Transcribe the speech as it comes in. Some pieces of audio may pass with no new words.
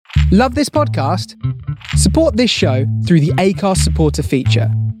Love this podcast? Support this show through the Acast supporter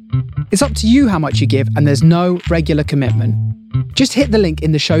feature. It's up to you how much you give, and there's no regular commitment. Just hit the link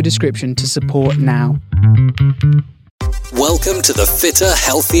in the show description to support now. Welcome to the Fitter,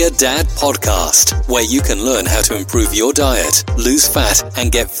 Healthier Dad podcast, where you can learn how to improve your diet, lose fat, and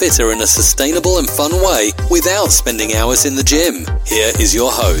get fitter in a sustainable and fun way without spending hours in the gym. Here is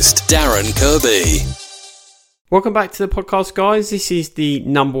your host, Darren Kirby. Welcome back to the podcast, guys. This is the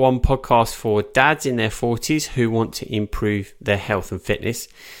number one podcast for dads in their 40s who want to improve their health and fitness.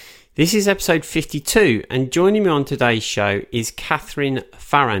 This is episode 52, and joining me on today's show is Catherine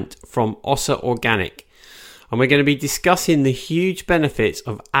Farrant from Ossa Organic. And we're going to be discussing the huge benefits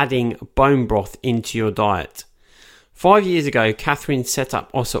of adding bone broth into your diet. 5 years ago, Catherine set up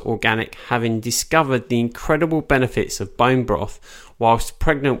Ossa Organic, having discovered the incredible benefits of bone broth whilst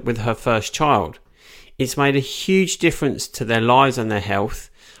pregnant with her first child. It's made a huge difference to their lives and their health,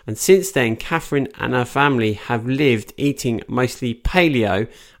 and since then Catherine and her family have lived eating mostly paleo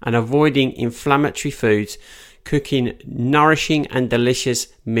and avoiding inflammatory foods, cooking nourishing and delicious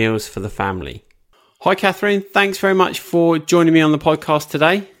meals for the family. Hi Catherine, thanks very much for joining me on the podcast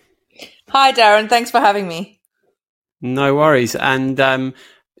today. Hi Darren, thanks for having me. No worries, and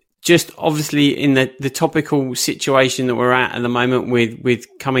just obviously in the topical situation that we're at the moment with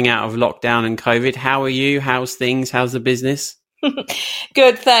coming out of lockdown and COVID, how are you? How's things? How's the business?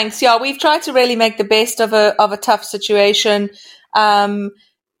 Good, thanks. Yeah, we've tried to really make the best of a tough situation.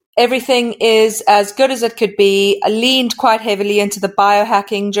 Everything is as good as it could be. I leaned quite heavily into the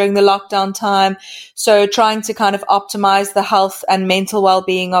biohacking during the lockdown time. So trying to kind of optimize the health and mental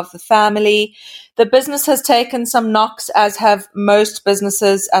well-being of the family. The business has taken some knocks, as have most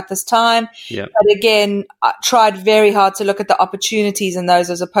businesses at this time. Yep. But again, I tried very hard to look at the opportunities in those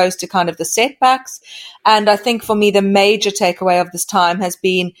as opposed to kind of the setbacks. And I think for me, the major takeaway of this time has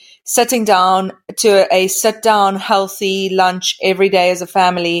been sitting down to a sit-down, healthy lunch every day as a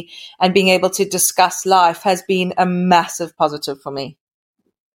family and being able to discuss life has been a massive positive for me.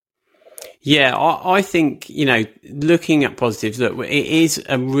 Yeah, I think, looking at positives, look, it is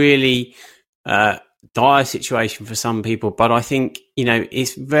a really dire situation for some people, but I think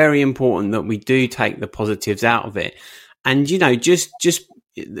it's very important that we do take the positives out of it, and just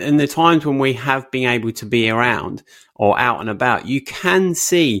in the times when we have been able to be around or out and about, you can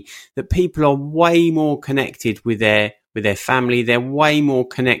see that people are way more connected with their family. They're way more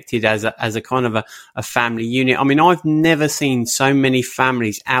connected as a kind of a family unit. I mean, I've never seen so many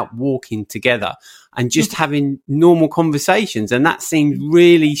families out walking together and just having normal conversations. And that seems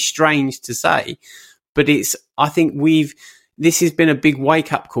really strange to say, but I think this has been a big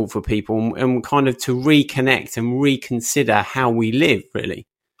wake up call for people and kind of to reconnect and reconsider how we live, really.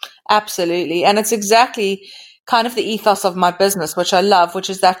 Absolutely. And it's exactly kind of the ethos of my business, which I love, which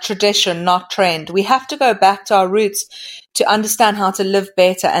is that tradition, not trend. We have to go back to our roots to understand how to live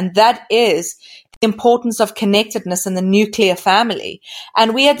better. And that is the importance of connectedness in the nuclear family.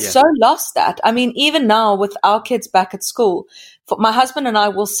 And we had so lost that. I mean, even now with our kids back at school, my husband and I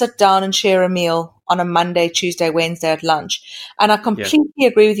will sit down and share a meal on a Monday, Tuesday, Wednesday at lunch. And I completely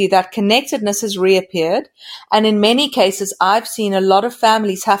agree with you that connectedness has reappeared. And in many cases, I've seen a lot of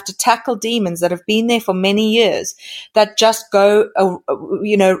families have to tackle demons that have been there for many years that just go,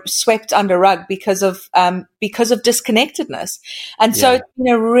 swept under rug because of disconnectedness. And so it's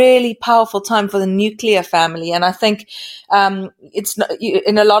been a really powerful time for the nuclear family. And I think it's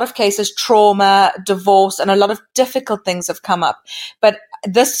in a lot of cases, trauma, divorce, and a lot of difficult things have come up. But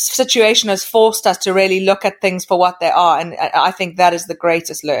this situation has forced us to really look at things for what they are. And I think that is the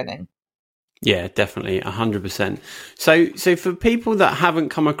greatest learning. Yeah, definitely. 100%. So for people that haven't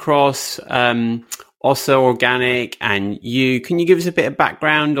come across Ossa Organic and can you give us a bit of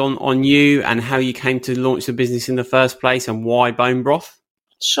background on you and how you came to launch the business in the first place and why bone broth?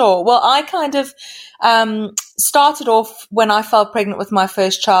 Sure. Well, I kind of started off when I fell pregnant with my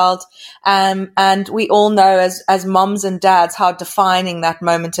first child, and we all know as moms and dads how defining that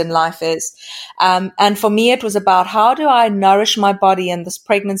moment in life is. And for me, it was about how do I nourish my body in this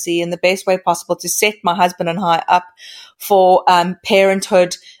pregnancy in the best way possible to set my husband and I up for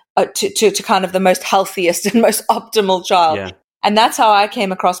parenthood, to kind of the most healthiest and most optimal child. Yeah. And that's how I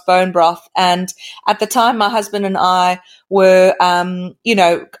came across bone broth. And at the time, my husband and I were,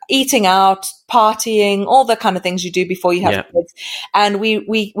 eating out, partying, all the kind of things you do before you have kids. And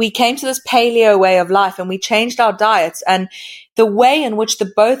we came to this paleo way of life, and we changed our diets. And the way in which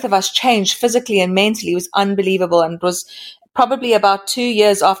the both of us changed physically and mentally was unbelievable. And it was probably about 2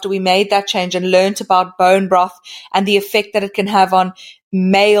 years after we made that change and learned about bone broth and the effect that it can have on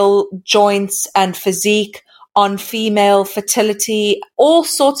male joints and physique, on female fertility, all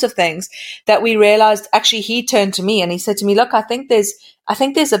sorts of things that we realized. Actually, he turned to me and he said to me, look, I think there's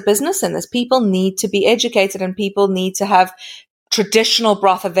a business in this. People need to be educated and people need to have traditional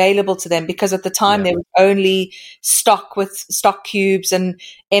broth available to them, because at the time there was only stock with stock cubes and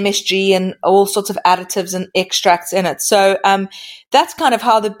MSG and all sorts of additives and extracts in it. So that's kind of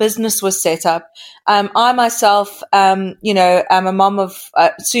how the business was set up. I myself, am a mom of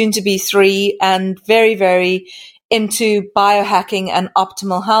soon to be 3 and very, very into biohacking and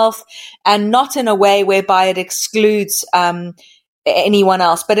optimal health, and not in a way whereby it excludes anyone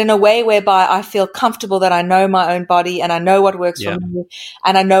else, but in a way whereby I feel comfortable that I know my own body and I know what works for me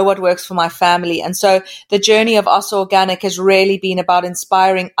and I know what works for my family. And so the journey of Us Organic has really been about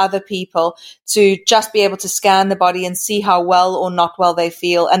inspiring other people to just be able to scan the body and see how well or not well they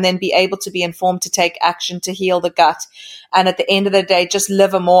feel, and then be able to be informed to take action to heal the gut. And at the end of the day, just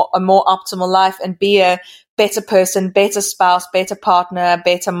live a more optimal life and be a better person, better spouse, better partner,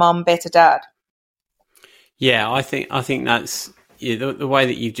 better mom, better dad. Yeah, I think that's, the way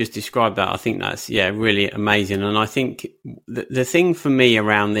that you've just described that, I think that's, really amazing. And I think the thing for me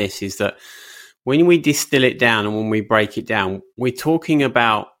around this is that when we distill it down and when we break it down, we're talking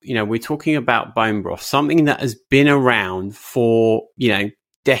about bone broth, something that has been around for,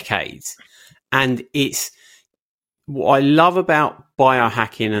 decades. And it's what I love about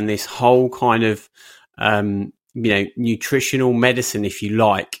biohacking and this whole kind of, nutritional medicine, if you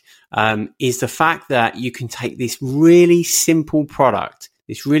like, is the fact that you can take this really simple product,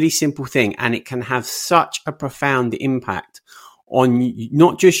 this really simple thing, and it can have such a profound impact on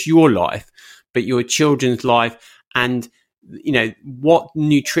not just your life, but your children's life, and, what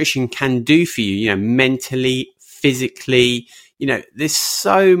nutrition can do for you, mentally, physically, there's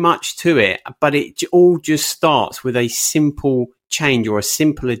so much to it, but it all just starts with a simple change or a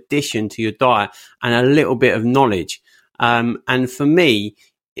simple addition to your diet and a little bit of knowledge. And for me,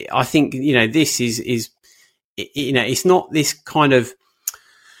 I think, this is, it's not this kind of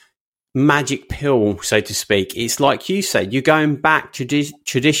magic pill, so to speak. It's like you said, you're going back to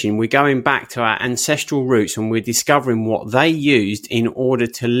tradition. We're going back to our ancestral roots and we're discovering what they used in order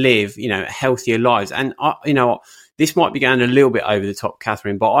to live, healthier lives. And, this might be going a little bit over the top,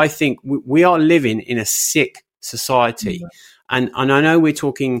 Catherine, but I think we are living in a sick society. Mm-hmm. And I know we're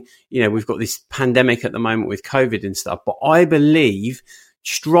talking, we've got this pandemic at the moment with COVID and stuff, but I believe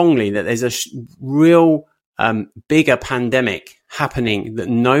strongly that there's a real bigger pandemic happening that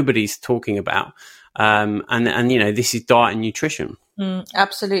nobody's talking about. And this is diet and nutrition.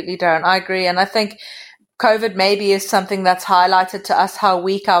 Absolutely, Darren. I agree. And I think COVID maybe is something that's highlighted to us how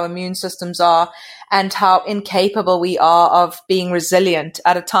weak our immune systems are and how incapable we are of being resilient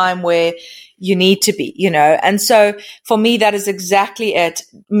at a time where you need to be, And so for me, that is exactly it.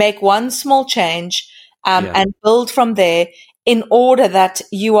 Make one small change and build from there, in order that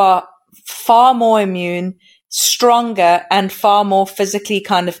you are far more immune, stronger, and far more physically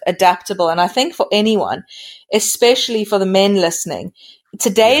kind of adaptable. And I think for anyone, especially for the men listening,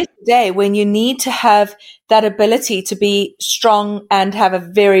 today is the day when you need to have that ability to be strong and have a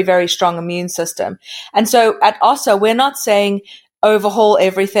very, very strong immune system. And so at OSA, we're not saying overhaul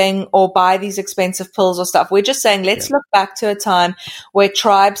everything or buy these expensive pills or stuff. We're just saying, let's look back to a time where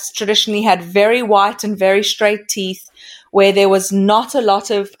tribes traditionally had very white and very straight teeth, where there was not a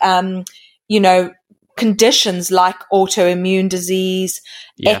lot of, conditions like autoimmune disease,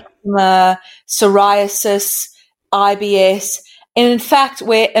 eczema, psoriasis, IBS. And in fact,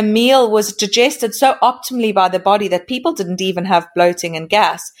 where a meal was digested so optimally by the body that people didn't even have bloating and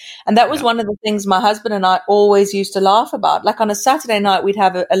gas. And that was one of the things my husband and I always used to laugh about. Like on a Saturday night, we'd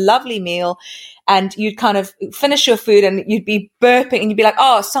have a lovely meal and you'd kind of finish your food and you'd be burping and you'd be like,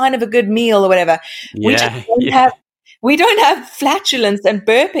 oh, sign of a good meal or whatever. We don't have flatulence and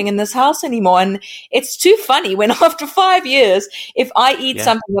burping in this house anymore. And it's too funny when after 5 years, if I eat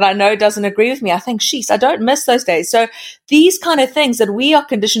something that I know doesn't agree with me, I think, sheesh, I don't miss those days. So these kind of things that we are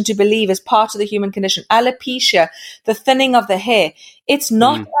conditioned to believe is part of the human condition, alopecia, the thinning of the hair, it's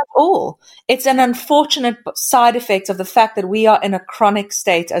not at all. It's an unfortunate side effect of the fact that we are in a chronic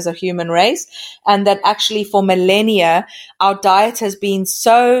state as a human race, and that actually for millennia, our diet has been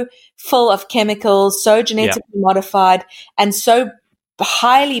so full of chemicals, so genetically modified, and so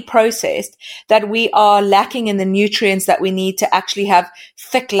highly processed that we are lacking in the nutrients that we need to actually have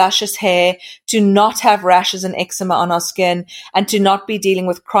thick, luscious hair, to not have rashes and eczema on our skin, and to not be dealing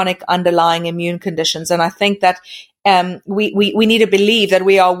with chronic underlying immune conditions. And I think that we need to believe that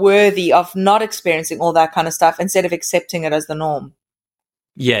we are worthy of not experiencing all that kind of stuff instead of accepting it as the norm.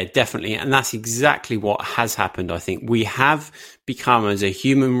 Yeah, definitely. And that's exactly what has happened. I think we have become, as a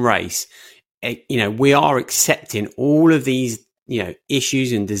human race, we are accepting all of these,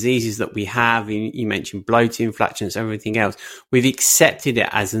 issues and diseases that we have. You mentioned bloating, flatulence, everything else. We've accepted it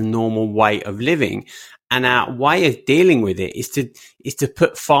as a normal way of living. And our way of dealing with it is to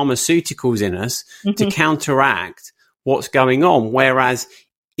put pharmaceuticals in us to counteract what's going on. Whereas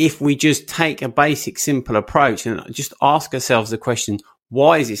if we just take a basic, simple approach and just ask ourselves the question,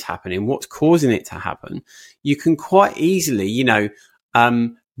 why is this happening? What's causing it to happen? You can quite easily,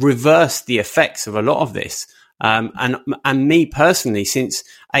 reverse the effects of a lot of this. And me personally, since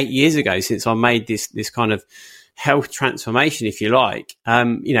 8 years ago, since I made this kind of health transformation, if you like,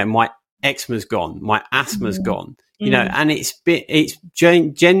 my eczema's gone, my asthma's gone, and it's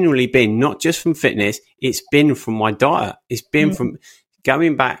generally been not just from fitness, it's been from my diet. It's been from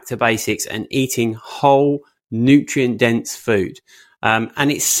going back to basics and eating whole, nutrient dense food.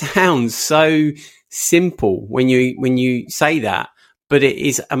 And it sounds so simple when you say that, but it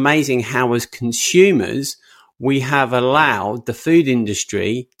is amazing how as consumers, we have allowed the food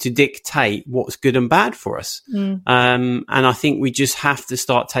industry to dictate what's good and bad for us. And I think we just have to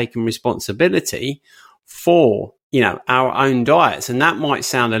start taking responsibility for, our own diets. And that might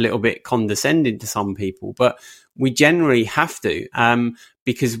sound a little bit condescending to some people, but we generally have to,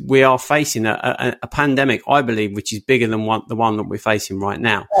 because we are facing a pandemic, I believe, which is bigger than the one that we're facing right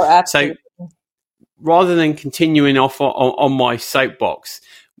now. Oh, absolutely. So rather than continuing off on my soapbox,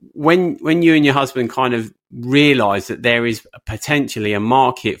 when you and your husband kind of realized that there is potentially a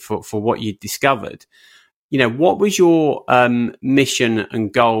market for what you discovered, what was your mission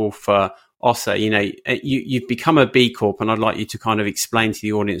and goal for OSSA? You've become a B Corp, and I'd like you to kind of explain to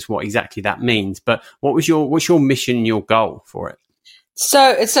the audience what exactly that means. But what's your mission and your goal for it? So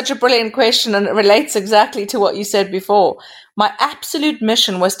it's such a brilliant question, and it relates exactly to what you said before. My absolute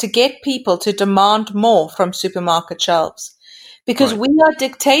mission was to get people to demand more from supermarket shelves. Because we are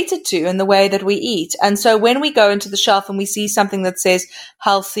dictated to in the way that we eat. And so when we go into the shelf and we see something that says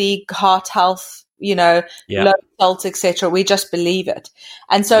healthy, heart health, low salt, etc., we just believe it.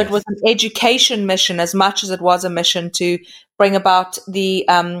 And so it was an education mission as much as it was a mission to bring about the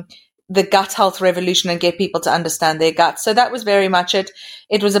gut health revolution and get people to understand their gut. So that was very much it.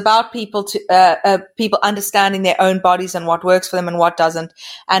 It was about people understanding their own bodies and what works for them and what doesn't.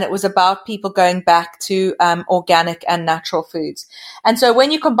 And it was about people going back to organic and natural foods. And so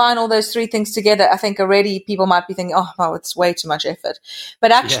when you combine all those three things together, I think already people might be thinking, it's way too much effort.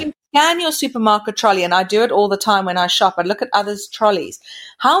 But actually scan your supermarket trolley, and I do it all the time when I shop. I look at others' trolleys.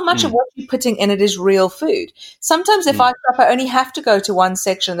 How much of what you're putting in it is real food? Sometimes if I shop, I only have to go to one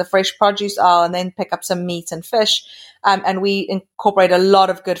section, the fresh produce aisle, and then pick up some meat and fish. And we incorporate a lot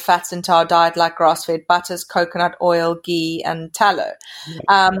of good fats into our diet, like grass-fed butters, coconut oil, ghee, and tallow.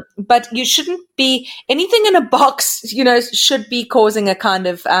 But you shouldn't be anything in a box, should be causing a kind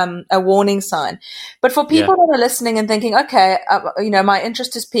of a warning sign. But for people that are listening and thinking, okay, my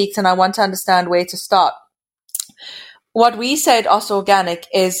interest is piqued and I want to understand where to start. What we say at OSSA Organic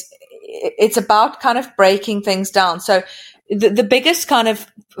is it's about kind of breaking things down. So the biggest kind of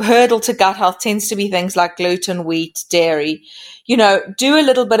hurdle to gut health tends to be things like gluten, wheat, dairy. Do a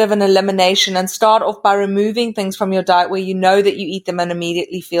little bit of an elimination and start off by removing things from your diet where you know that you eat them and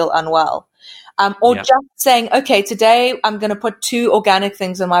immediately feel unwell. Just saying, okay, today I'm going to put 2 organic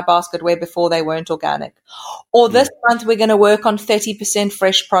things in my basket where before they weren't organic. Or this month we're going to work on 30%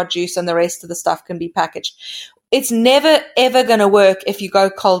 fresh produce and the rest of the stuff can be packaged. It's never, ever going to work if you go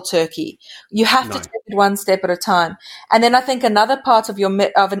cold turkey. You have to take it one step at a time. And then I think another part of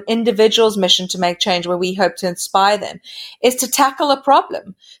an individual's mission to make change, where we hope to inspire them, is to tackle a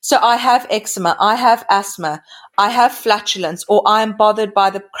problem. So I have eczema, I have asthma, I have flatulence, or I am bothered by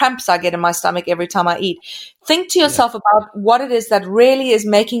the cramps I get in my stomach every time I eat. Think to yourself about what it is that really is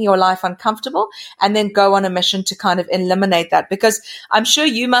making your life uncomfortable, and then go on a mission to kind of eliminate that. Because I'm sure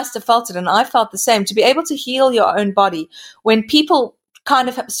you must have felt it, and I felt the same. To be able to heal your own body, when people kind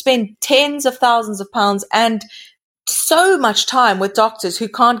of spend tens of thousands of pounds and so much time with doctors who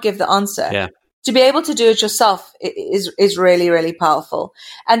can't give the answer. To be able to do it yourself is really, really powerful.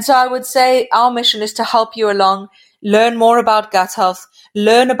 And so I would say our mission is to help you along, learn more about gut health,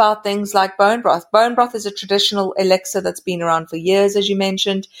 learn about things like bone broth. Bone broth is a traditional elixir that's been around for years, as you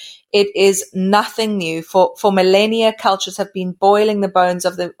mentioned. It is nothing new. For millennia, cultures have been boiling the bones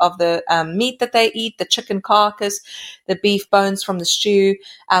of the meat that they eat, the chicken carcass, the beef bones from the stew,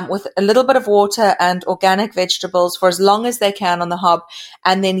 with a little bit of water and organic vegetables for as long as they can on the hob,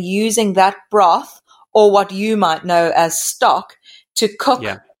 and then using that broth, or what you might know as stock, to cook,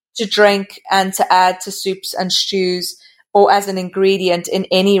 to drink, and to add to soups and stews or as an ingredient in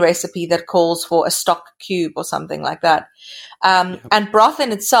any recipe that calls for a stock cube or something like that. And broth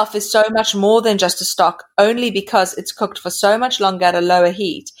in itself is so much more than just a stock, only because it's cooked for so much longer at a lower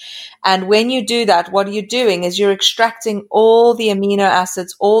heat. And when you do that, what you're doing is you're extracting all the amino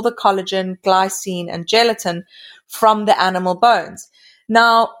acids, all the collagen, glycine, and gelatin from the animal bones.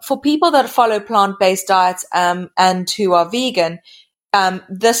 Now, for people that follow plant-based diets and who are vegan,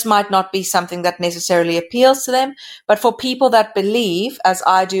 this might not be something that necessarily appeals to them. But for people that believe, as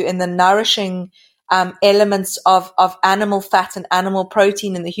I do, in the nourishing elements of animal fat and animal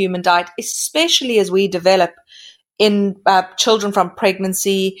protein in the human diet, especially as we develop in children from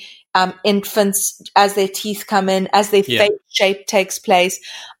pregnancy, infants, as their teeth come in, as their face shape takes place.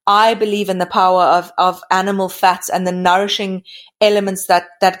 I believe in the power of animal fats and the nourishing elements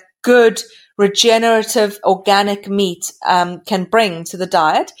that good, regenerative, organic meat can bring to the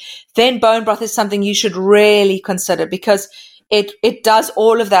diet. Then bone broth is something you should really consider, because it does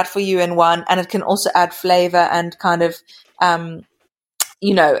all of that for you in one, and it can also add flavor and kind of,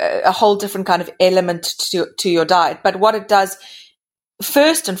 a whole different kind of element to your diet. But what it does,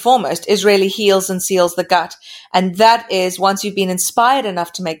 first and foremost, is really heals and seals the gut. And that is, once you've been inspired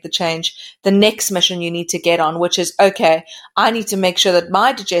enough to make the change, the next mission you need to get on, which is, okay, I need to make sure that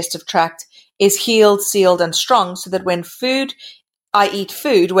my digestive tract is healed, sealed, and strong, so that when I eat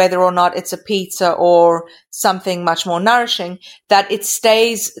food, whether or not it's a pizza or something much more nourishing, that it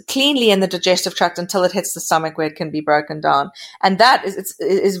stays cleanly in the digestive tract until it hits the stomach, where it can be broken down. And that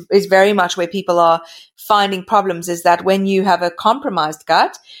is very much where people are finding problems, is that when you have a compromised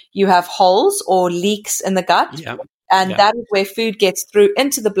gut, you have holes or leaks in the gut. Yeah. And that is where food gets through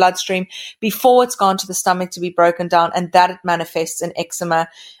into the bloodstream before it's gone to the stomach to be broken down, and that it manifests in eczema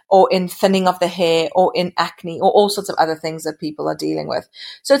or in thinning of the hair or in acne or all sorts of other things that people are dealing with.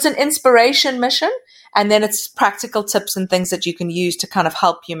 So it's an inspiration mission, and then it's practical tips and things that you can use to kind of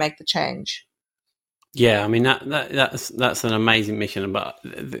help you make the change. Yeah, I mean, that's an amazing mission. But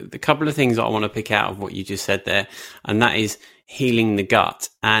the couple of things that I want to pick out of what you just said there, and that is healing the gut.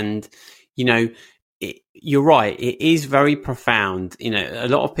 And, you're right, it is very profound. A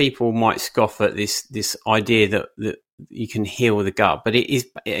lot of people might scoff at this idea that you can heal the gut, but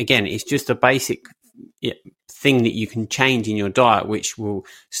it's just a basic thing that you can change in your diet, which will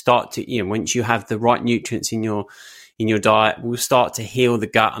start to, once you have the right nutrients in your diet, will start to heal the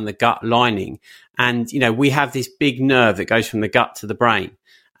gut and the gut lining. And, we have this big nerve that goes from the gut to the brain.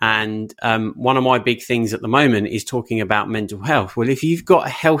 And one of my big things at the moment is talking about mental health. Well, if you've got a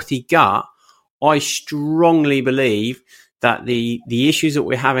healthy gut, I strongly believe that the issues that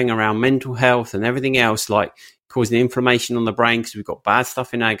we're having around mental health and everything else, like causing inflammation on the brain because we've got bad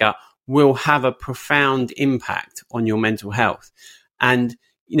stuff in our gut, will have a profound impact on your mental health. And,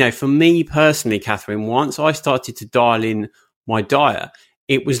 for me personally, Catherine, once I started to dial in my diet,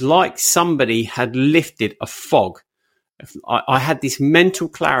 it was like somebody had lifted a fog. I had this mental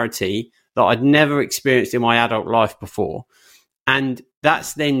clarity that I'd never experienced in my adult life before. And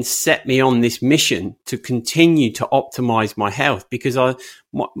that's then set me on this mission to continue to optimize my health, because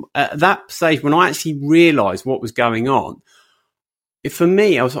at that stage, when I actually realized what was going on, for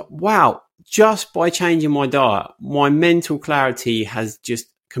me, I was like, wow, just by changing my diet, my mental clarity has just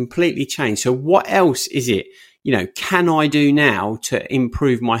completely changed. So what else is it, can I do now to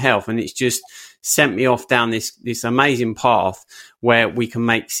improve my health? And it's just sent me off down this amazing path where we can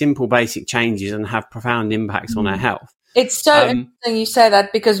make simple, basic changes and have profound impacts on our health. It's so interesting you say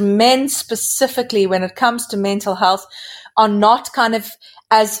that, because men specifically, when it comes to mental health, are not kind of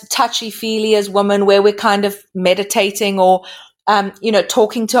as touchy-feely as women, where we're kind of meditating or,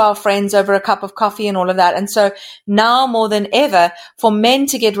 talking to our friends over a cup of coffee and all of that. And so now more than ever, for men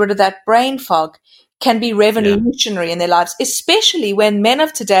to get rid of that brain fog can be revolutionary in their lives, especially when men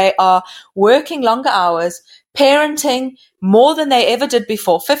of today are working longer hours, parenting more than they ever did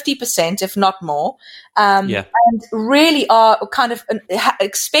before, 50%, if not more, and really are kind of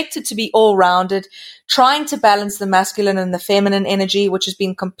expected to be all-rounded, trying to balance the masculine and the feminine energy, which has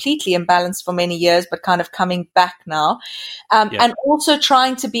been completely imbalanced for many years, but kind of coming back now, and also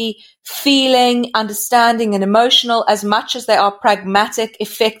trying to be feeling, understanding, and emotional as much as they are pragmatic,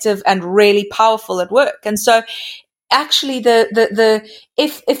 effective, and really powerful at work. And so actually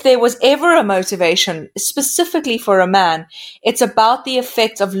if there was ever a motivation specifically for a man, it's about the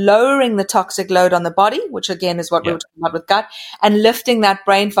effect of lowering the toxic load on the body, which again is what we were talking about with gut, and lifting that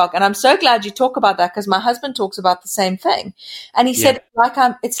brain fog. And I'm so glad you talk about that, because my husband talks about the same thing. And he said,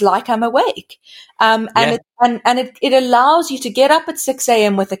 it's like I'm awake. And it allows you to get up at 6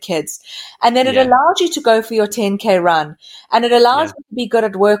 a.m. with the kids. And then it allows you to go for your 10K run. And it allows you to be good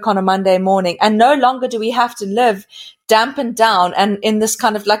at work on a Monday morning. And no longer do we have to live dampened down and in this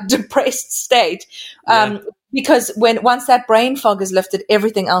kind of like depressed state. Because once that brain fog is lifted,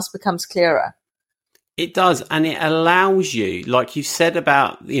 everything else becomes clearer. It does, and it allows you, like you said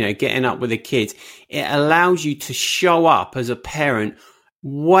about, getting up with the kids, it allows you to show up as a parent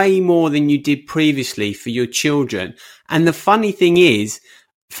way more than you did previously for your children. And the funny thing is,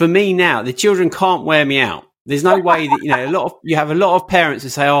 for me now, the children can't wear me out. There's no way that, you have a lot of parents that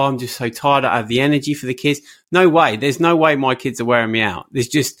say, oh, I'm just so tired, I don't have the energy for the kids. No way. There's no way my kids are wearing me out. There's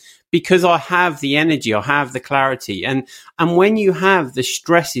just, because I have the energy, I have the clarity. And when you have the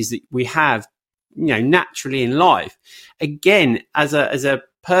stresses that we have, naturally in life, again, as a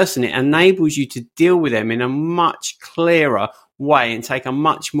person, it enables you to deal with them in a much clearer way and take a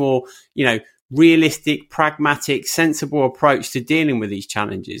much more, realistic, pragmatic, sensible approach to dealing with these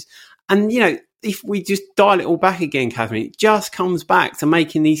challenges. And, if we just dial it all back again, Catherine, it just comes back to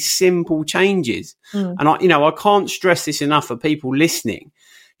making these simple changes. And I can't stress this enough for people listening.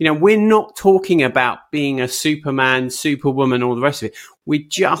 We're not talking about being a Superman, Superwoman, all the rest of it. We're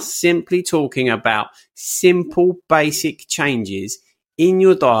just simply talking about simple, basic changes in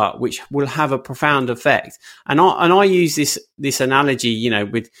your diet, which will have a profound effect. And I use this analogy,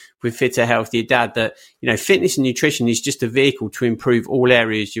 with Fitter, Healthier Dad, that, fitness and nutrition is just a vehicle to improve all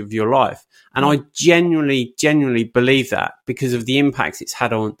areas of your life. And I genuinely believe that because of the impacts it's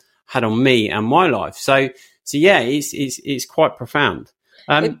had on me and my life. So yeah, it's quite profound.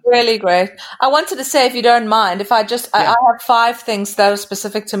 It's really great. I wanted to say, if you don't mind, I have 5 things that are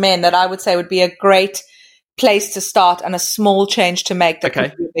specific to men that I would say would be a great place to start and a small change to make that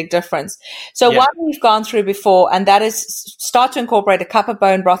could be a big difference. So one we've gone through before, and that is start to incorporate a cup of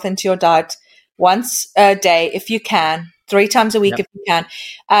bone broth into your diet once a day if you can. 3 times a week if you can.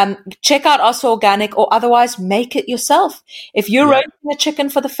 Check out Us Organic, or otherwise make it yourself. If you're roasting a chicken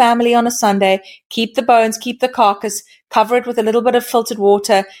for the family on a Sunday, keep the bones, keep the carcass, cover it with a little bit of filtered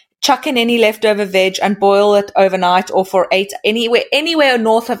water, chuck in any leftover veg and boil it overnight or for anywhere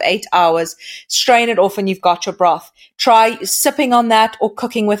north of 8 hours. Strain it off and you've got your broth. Try sipping on that or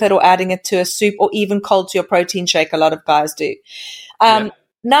cooking with it or adding it to a soup or even cold to your protein shake. A lot of guys do.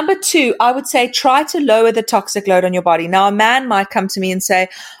 Number 2, I would say try to lower the toxic load on your body. Now, a man might come to me and say,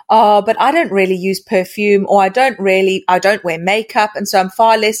 oh, but I don't really use perfume, or I don't wear makeup. And so I'm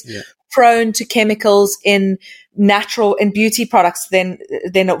far less prone to chemicals in beauty products than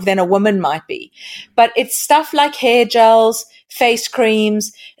a woman might be. But it's stuff like hair gels, face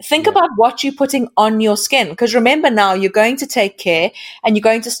creams. Think about what you're putting on your skin. Because remember, now you're going to take care and you're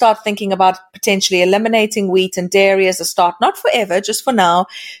going to start thinking about potentially eliminating wheat and dairy as a start, not forever, just for now.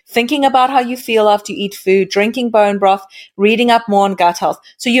 Thinking about how you feel after you eat food, drinking bone broth, reading up more on gut health.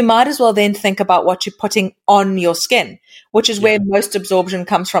 So you might as well then think about what you're putting on your skin, which is where most absorption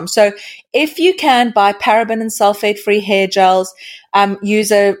comes from. So if you can, buy paraben and sulfate-free hair gels,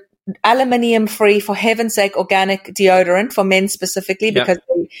 use a aluminium-free, for heaven's sake, organic deodorant for men specifically, because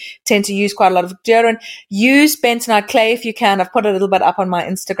they tend to use quite a lot of deodorant. Use bentonite clay if you can. I've put a little bit up on my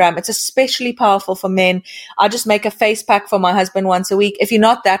Instagram. It's especially powerful for men. I just make a face pack for my husband once a week. If you're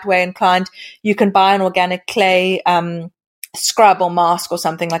not that way inclined, you can buy an organic clay scrub or mask or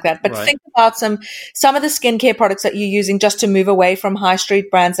something like that. But think about some of the skincare products that you're using just to move away from high street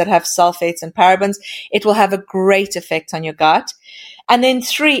brands that have sulfates and parabens. It will have a great effect on your gut. And then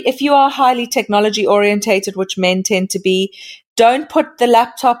 3, if you are highly technology orientated, which men tend to be, don't put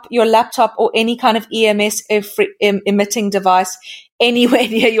your laptop or any kind of EMS emitting device anywhere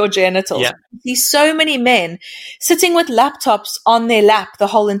near your genitals. Yeah. I see so many men sitting with laptops on their lap the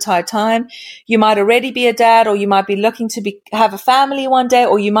whole entire time. You might already be a dad, or you might be looking to have a family one day,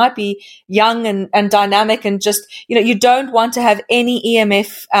 or you might be young and dynamic and just, you don't want to have any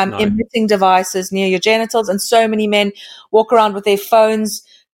EMF emitting devices near your genitals. And so many men walk around with their phones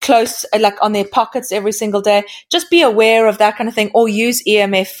close, like on their pockets every single day. Just be aware of that kind of thing, or use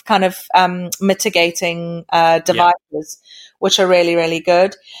EMF kind of mitigating devices, which are really, really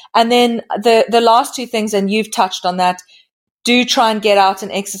good. And then the last 2 things, and you've touched on that, do try and get out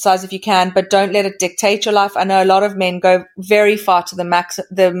and exercise if you can, but don't let it dictate your life. I know a lot of men go very far to the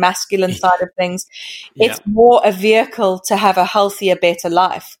masculine side of things. It's more a vehicle to have a healthier, better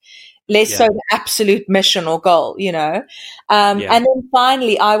life. Less so the absolute mission or goal, And then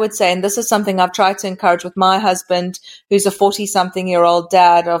finally, I would say, and this is something I've tried to encourage with my husband, who's a 40-something-year-old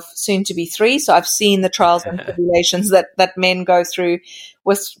dad of soon to be 3. So I've seen the trials and tribulations that men go through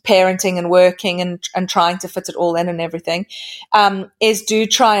with parenting and working and trying to fit it all in and everything, is do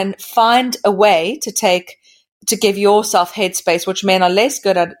try and find a way to give yourself headspace, which men are less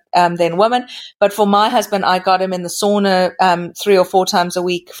good at than women. But for my husband, I got him in the sauna 3 or 4 times a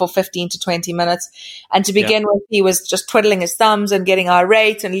week for 15 to 20 minutes. And to begin with, he was just twiddling his thumbs and getting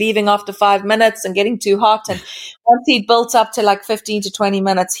irate and leaving after 5 minutes and getting too hot. And once he'd built up to like 15 to 20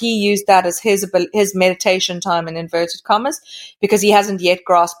 minutes, he used that as his meditation time in inverted commas, because he hasn't yet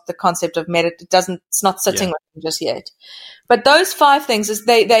grasped the concept of it's not sitting with him just yet. But those 5 things, is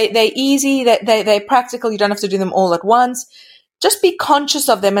they're easy, they're practical. You don't have to do them all at once. Just be conscious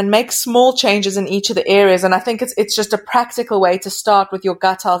of them and make small changes in each of the areas. And I think it's just a practical way to start with your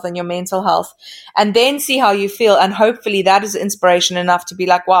gut health and your mental health, and then see how you feel. And hopefully that is inspiration enough to be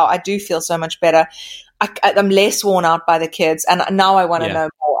like, wow, I do feel so much better. I'm less worn out by the kids, and now I want to know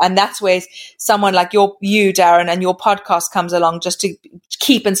more. And that's where someone like you, Darren, and your podcast comes along, just to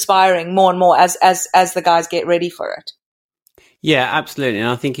keep inspiring more and more as the guys get ready for it. Yeah, absolutely. And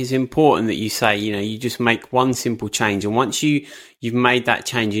I think it's important that you say, you just make one simple change. And once you've made that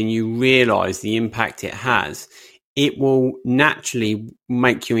change and you realize the impact it has, it will naturally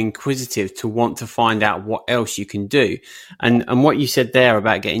make you inquisitive to want to find out what else you can do. And what you said there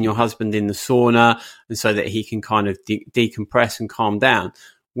about getting your husband in the sauna, and so that he can kind of decompress and calm down.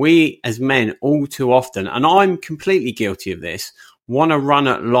 We as men all too often, and I'm completely guilty of this, want to run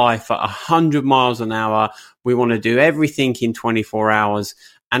at life at 100 miles an hour. We want to do everything in 24 hours.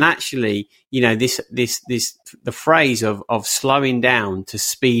 And actually, the phrase of slowing down to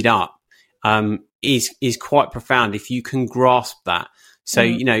speed up, is quite profound if you can grasp that. So,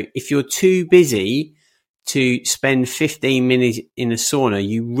 if you're too busy to spend 15 minutes in a sauna,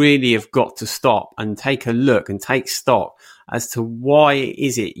 you really have got to stop and take a look and take stock as to why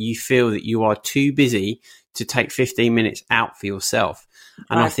is it you feel that you are too busy to take 15 minutes out for yourself.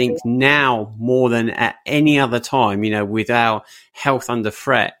 And I think now more than at any other time, with our health under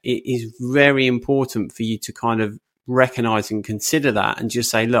threat, it is very important for you to kind of recognize and consider that, and just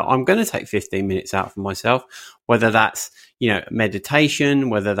say, look, I'm going to take 15 minutes out for myself, whether that's, meditation,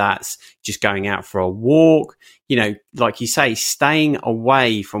 whether that's just going out for a walk, like you say, staying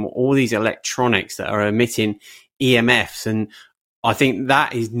away from all these electronics that are emitting EMFs. And I think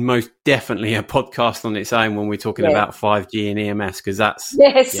that is most definitely a podcast on its own when we're talking about 5G and EMS, because that's...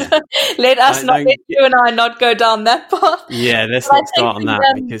 Yes, let you and I not go down that path. Yeah, let's not start on that,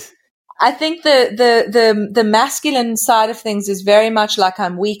 because... I think the masculine side of things is very much like,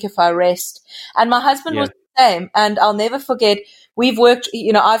 I'm weak if I rest. And my husband was the same. And I'll never forget, we've worked,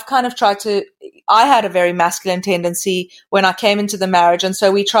 I've kind of tried to... I had a very masculine tendency when I came into the marriage. And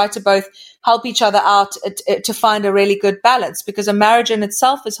so we tried to both help each other out to find a really good balance, because a marriage in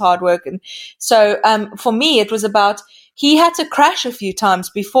itself is hard work. And so for me, it was about, he had to crash a few times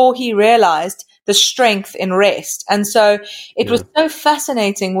before he realized the strength in rest. And so it was so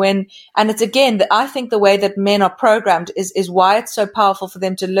fascinating and it's again, I think the way that men are programmed is why it's so powerful for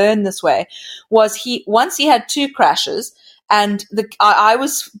them to learn this way, was once he had 2 crashes, and I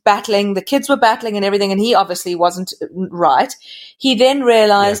was battling, the kids were battling and everything, and he obviously wasn't right. He then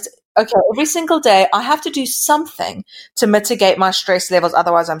realized, okay, every single day I have to do something to mitigate my stress levels.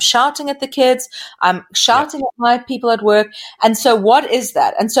 Otherwise, I'm shouting at the kids. I'm shouting at my people at work. And so what is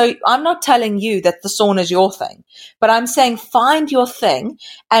that? And so I'm not telling you that the sauna is your thing, but I'm saying find your thing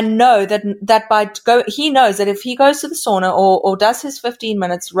and know that he knows that if he goes to the sauna or does his 15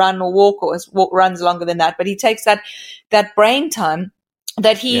 minutes run or walk, or runs longer than that, but he takes that brain time,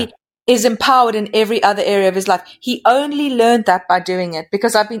 that he is empowered in every other area of his life. He only learned that by doing it,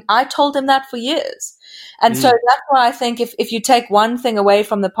 because I told him that for years. And so that's why I think if you take one thing away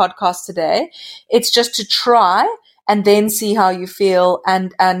from the podcast today, it's just to try and then see how you feel,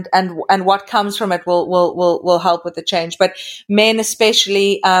 and what comes from it will help with the change. But men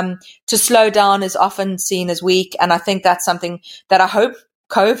especially, to slow down is often seen as weak. And I think that's something that I hope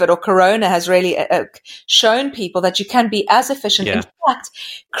COVID or Corona has really shown people, that you can be as efficient. In fact,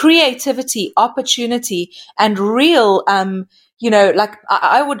 creativity, opportunity, and real,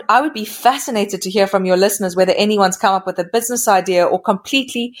 I would be fascinated to hear from your listeners whether anyone's come up with a business idea or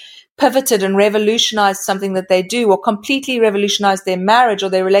completely pivoted and revolutionized something that they do, or completely revolutionized their marriage or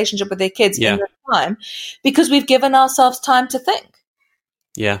their relationship with their kids in the time, because we've given ourselves time to think.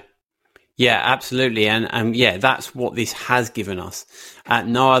 Yeah, absolutely. And that's what this has given us. At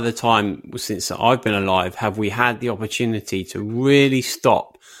no other time since I've been alive have we had the opportunity to really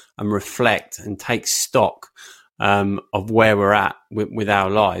stop and reflect and take stock of where we're at with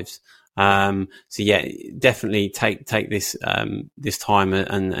our lives. Definitely take this this time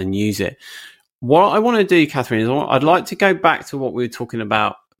and use it. What I want to do, Catherine, is I'd like to go back to what we were talking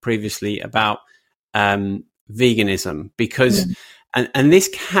about previously about veganism, because and this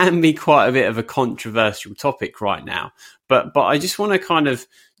can be quite a bit of a controversial topic right now, but I just want to kind of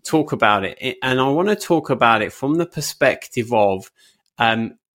talk about it, and I want to talk about it from the perspective of,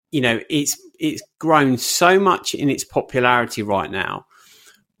 it's grown so much in its popularity right now.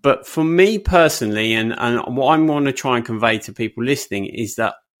 But for me personally, and what I want to try and convey to people listening is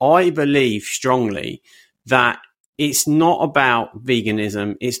that I believe strongly that it's not about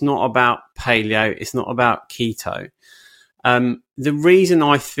veganism. It's not about paleo. It's not about keto. The reason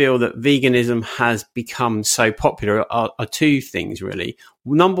I feel that veganism has become so popular are two things, really.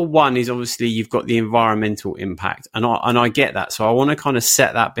 Number one is obviously you've got the environmental impact, and I get that. So I want to kind of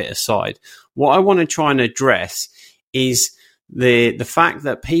set that bit aside. What I want to try and address is the fact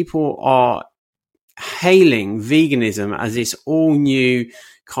that people are hailing veganism as this all new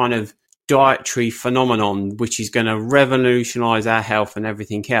kind of dietary phenomenon, which is going to revolutionize our health and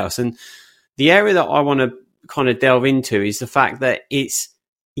everything else. And the area that I want to kind of delve into is the fact that it's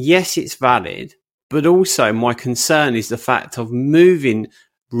valid, but also my concern is the fact of removing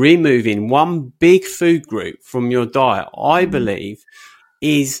one big food group from your diet, I believe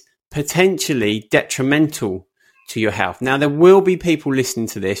is potentially detrimental to your health. Now, there will be people listening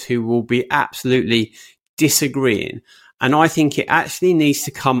to this who will be absolutely disagreeing. And I think it actually needs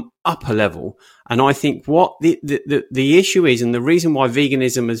to come up a level. And I think what the issue is, and the reason why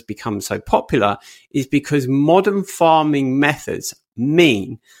veganism has become so popular, is because modern farming methods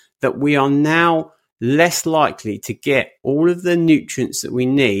mean that we are now less likely to get all of the nutrients that we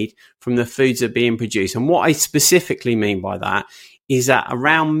need from the foods that are being produced. And what I specifically mean by that is that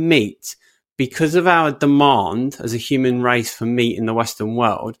around meat, because of our demand as a human race for meat in the Western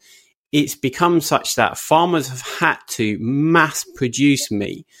world, it's become such that farmers have had to mass produce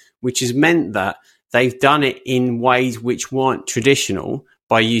meat, which has meant that they've done it in ways which weren't traditional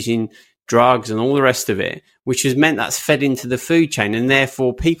by using drugs and all the rest of it, which has meant that's fed into the food chain. And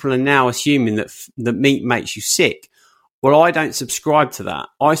therefore people are now assuming that meat makes you sick. Well, I don't subscribe to that.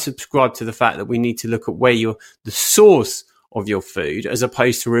 I subscribe to the fact that we need to look at where the source of your food, as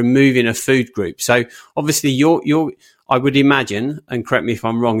opposed to removing a food group. So obviously I would imagine, and correct me if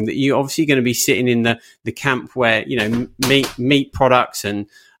I'm wrong, that you're obviously going to be sitting in the camp where, meat products and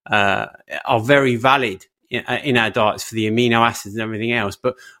are very valid in our diets for the amino acids and everything else.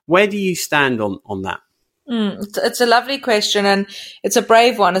 But where do you stand on that? It's a lovely question, and it's a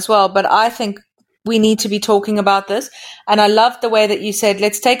brave one as well. But I think we need to be talking about this. And I love the way that you said,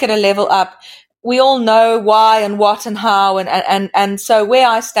 let's take it a level up. We all know why and what and how. And so where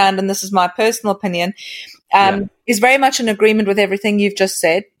I stand, and this is my personal opinion, is very much in agreement with everything you've just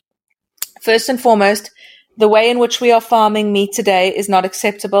said. First and foremost, the way in which we are farming meat today is not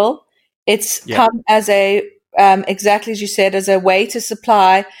acceptable. It's come as exactly as you said, as a way to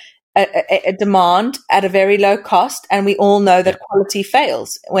supply a demand at a very low cost. And we all know that quality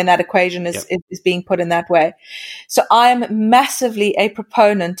fails when that equation is being put in that way. So I'm massively a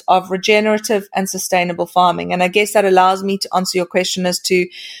proponent of regenerative and sustainable farming. And I guess that allows me to answer your question as to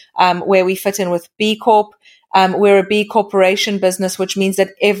where we fit in with B Corp. We're a B Corporation business, which means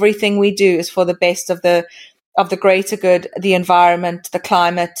that everything we do is for the best of the greater good, the environment, the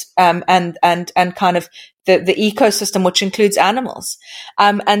climate, and kind of the ecosystem, which includes animals.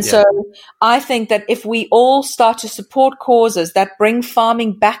 So I think that if we all start to support causes that bring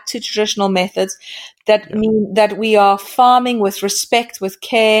farming back to traditional methods, that mean that we are farming with respect, with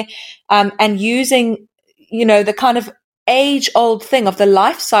care, and using, the kind of age-old thing of the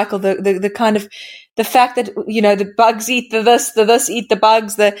life cycle, the kind of the fact that, the bugs eat the this eat the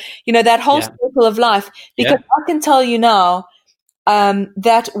bugs, that whole circle of life. Because I can tell you now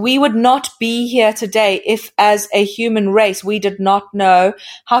that we would not be here today if, as a human race, we did not know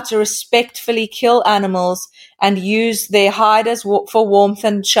how to respectfully kill animals and use their hiders for warmth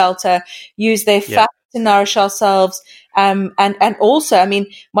and shelter, use their fat to nourish ourselves. And also, I mean,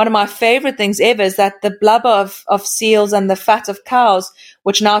 one of my favorite things ever is that the blubber of seals and the fat of cows,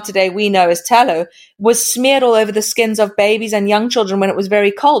 which now today we know as tallow, was smeared all over the skins of babies and young children when it was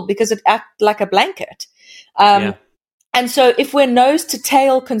very cold because it acted like a blanket. And so if we're nose to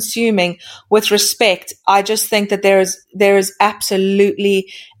tail consuming with respect, I just think that there is absolutely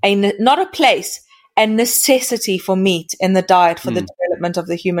not a place, a necessity for meat in the diet for the development of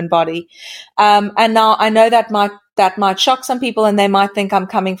the human body. And now I know that might shock some people, and they might think I'm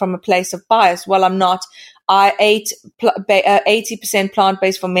coming from a place of bias. Well, I'm not. I ate 80%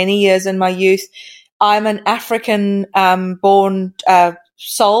 plant-based for many years in my youth. I'm an African born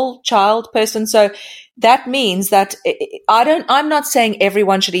soul child person, so that means that I'm not saying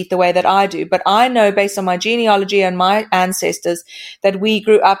everyone should eat the way that I do, but I know based on my genealogy and my ancestors that we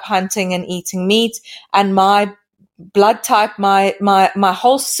grew up hunting and eating meat, and my blood type, my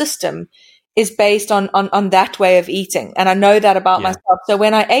whole system is based on that way of eating. And I know that about myself. So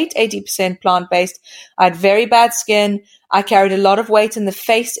when I ate 80% plant-based, I had very bad skin. I carried a lot of weight in the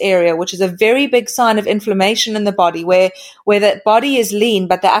face area, which is a very big sign of inflammation in the body, where the body is lean,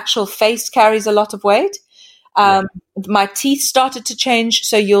 but the actual face carries a lot of weight. My teeth started to change.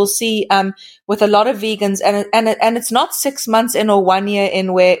 So you'll see, with a lot of vegans, and it's not 6 months in or 1 year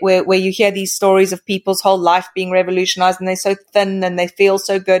in where you hear these stories of people's whole life being revolutionized and they're so thin and they feel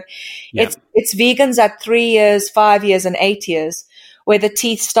so good. It's vegans at 3 years, 5 years, and 8 years where the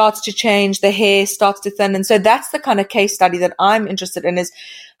teeth starts to change, the hair starts to thin. And so that's the kind of case study that I'm interested in, is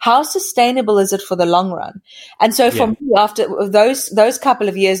how sustainable is it for the long run? And so for me, after those couple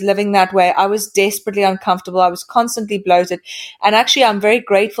of years living that way, I was desperately uncomfortable. I was constantly bloated. And actually, I'm very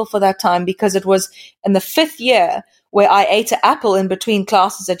grateful for that time, because it was in the 5th year where I ate an apple in between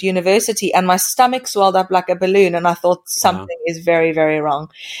classes at university and my stomach swelled up like a balloon. And I thought something is very, very wrong.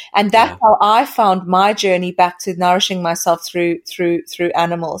 And that's how I found my journey back to nourishing myself through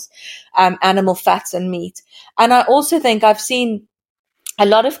animals, animal fats and meat. And I also think I've seen a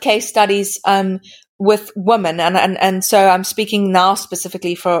lot of case studies with women, and so I'm speaking now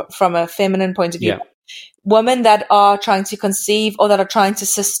specifically from a feminine point of view. Women that are trying to conceive or that are trying to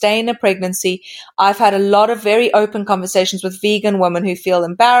sustain a pregnancy. I've had a lot of very open conversations with vegan women who feel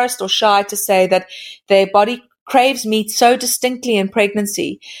embarrassed or shy to say that their body craves meat so distinctly in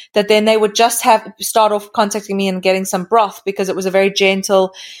pregnancy that then they would just start off contacting me and getting some broth, because it was a very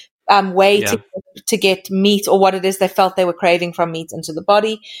gentle way to get meat, or what it is they felt they were craving from meat, into the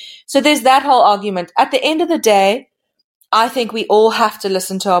body. So there's that whole argument. At the end of the day, I think we all have to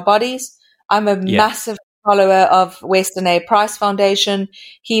listen to our bodies. I'm a massive follower of Weston A. Price Foundation.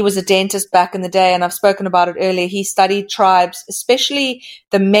 He was a dentist back in the day, and I've spoken about it earlier. He studied tribes, especially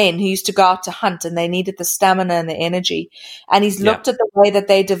the men who used to go out to hunt, and they needed the stamina and the energy. And he's looked at the way that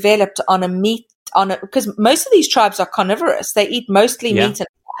they developed because most of these tribes are carnivorous. They eat mostly meat and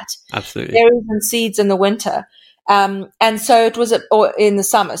fat. Absolutely. Berries and seeds in the winter. And so it was, or in the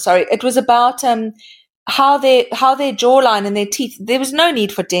summer, sorry, it was about how their jawline and their teeth, there was no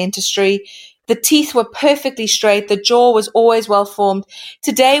need for dentistry. The teeth were perfectly straight. The jaw was always well formed.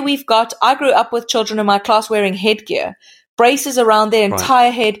 Today I grew up with children in my class wearing headgear, braces around their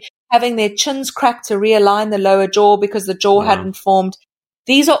entire head, having their chins cracked to realign the lower jaw because the jaw hadn't formed.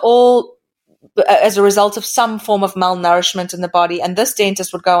 These are all as a result of some form of malnourishment in the body. And this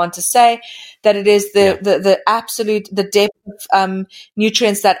dentist would go on to say that it is the absolute, the depth of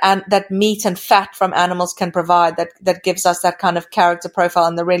nutrients that meat and fat from animals can provide that gives us that kind of character profile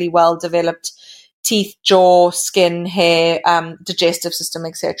and the really well developed teeth, jaw, skin, hair, digestive system,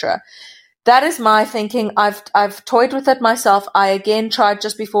 etc. That is my thinking. I've toyed with it myself. I again tried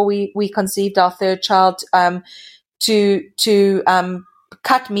just before we conceived our third child to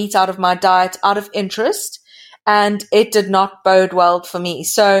cut meat out of my diet out of interest, and it did not bode well for me.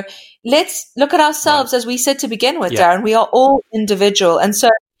 So let's look at ourselves, as we said to begin with, Darren. We are all individual. And so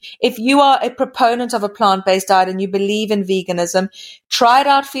if you are a proponent of a plant-based diet and you believe in veganism, try it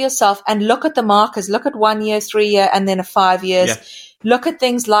out for yourself and look at the markers. Look at 1 year, 3 year, and then 5 years. Yeah. Look at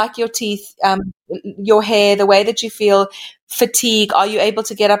things like your teeth, your hair, the way that you feel, fatigue. Are you able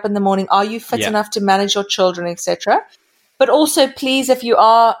to get up in the morning? Are you fit enough to manage your children, etc.? But also, please, if you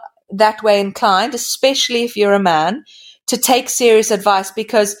are that way inclined, especially if you're a man, to take serious advice,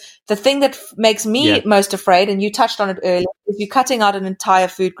 because the thing that makes me most afraid, and you touched on it earlier, is you're cutting out an entire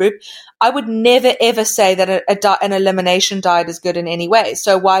food group. I would never, ever say that an elimination diet is good in any way.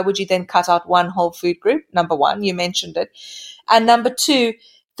 So why would you then cut out one whole food group? Number one, you mentioned it. And number two,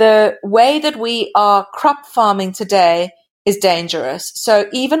 the way that we are crop farming today is dangerous. So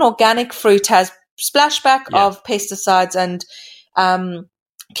even organic fruit has splashback of pesticides and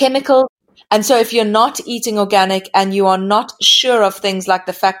chemicals. And so if you're not eating organic and you are not sure of things like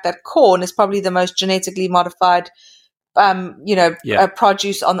the fact that corn is probably the most genetically modified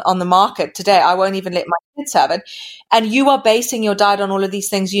produce on the market today, I won't even let my kids have it. And you are basing your diet on all of these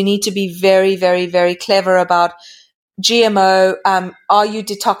things. You need to be very, very, very clever about GMO. Are you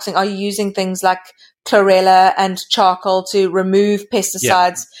detoxing? Are you using things like chlorella and charcoal to remove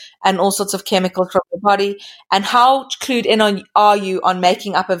pesticides and all sorts of chemicals from the body? And how clued in are you on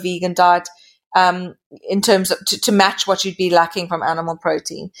making up a vegan diet in terms of to match what you'd be lacking from animal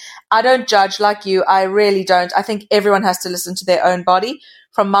protein? I don't judge like you. I really don't. I think everyone has to listen to their own body.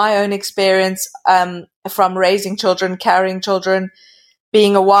 From my own experience, from raising children, carrying children,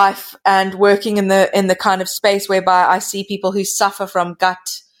 being a wife, and working in the kind of space whereby I see people who suffer from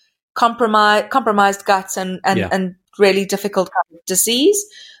compromised guts and really difficult kind of disease,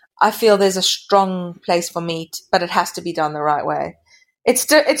 I feel there's a strong place for meat, but it has to be done the right way.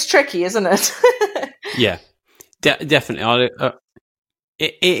 It's tricky, isn't it? Yeah, definitely.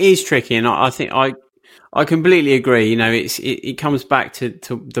 It is tricky, and I think I completely agree. You know, it comes back to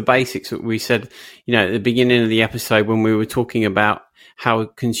the basics that we said, you know, at the beginning of the episode when we were talking about how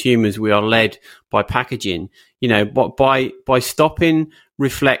consumers we are led by packaging. You know, but by stopping,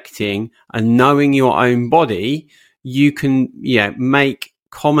 reflecting, and knowing your own body, you can make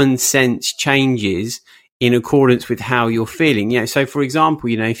common sense changes in accordance with how you're feeling. You know, so for example,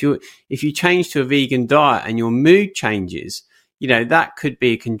 you know, if you change to a vegan diet and your mood changes, you know, that could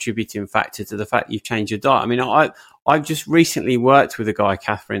be a contributing factor to the fact you've changed your diet. I mean, I've just recently worked with a guy,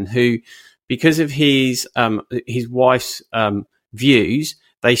 Catherine, who, because of his wife's views,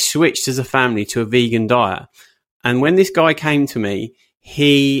 they switched as a family to a vegan diet. And when this guy came to me,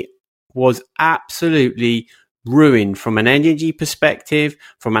 he was absolutely ruined from an energy perspective,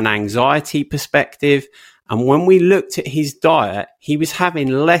 from an anxiety perspective. And when we looked at his diet, he was having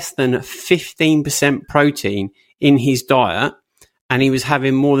less than 15% protein in his diet, and he was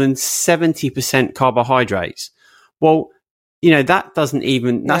having more than 70% carbohydrates. Well, you know, that's not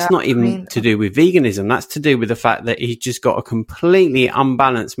even to do with veganism. That's to do with the fact that he's just got a completely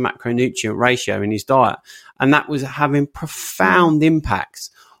unbalanced macronutrient ratio in his diet. And that was having profound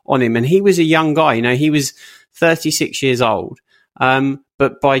impacts on him. And he was a young guy, you know, he was 36 years old.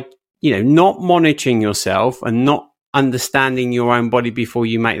 But by, you know, not monitoring yourself and not understanding your own body before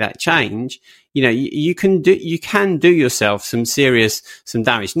you make that change, you know, you can do yourself some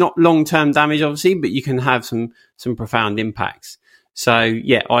damage, not long-term damage, obviously, but you can have some profound impacts. So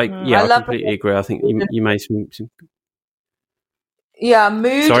I completely agree. I think you made some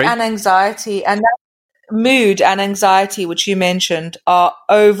mood and anxiety, and that mood and anxiety, which you mentioned, are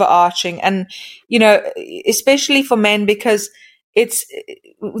overarching, and you know, especially for men, because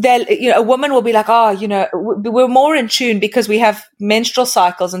a woman will be like, oh, you know, we're more in tune because we have menstrual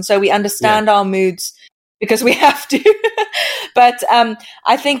cycles, and so we understand our moods because we have to. But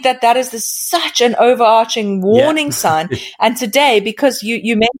I think that is such an overarching warning sign. And today, because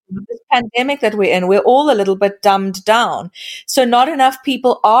you mentioned this pandemic that we're in, we're all a little bit dumbed down. So not enough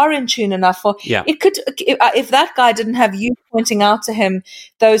people are in tune enough for it. If that guy didn't have you pointing out to him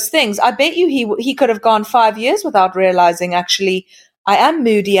those things, I bet you he could have gone 5 years without realizing, actually, I am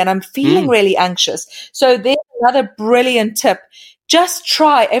moody and I'm feeling really anxious. So there's another brilliant tip. Just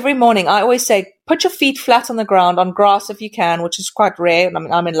try every morning. I always say, put your feet flat on the ground, on grass if you can, which is quite rare. I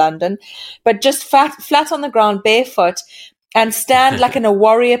mean, I'm in London, but just flat on the ground, barefoot, and stand like in a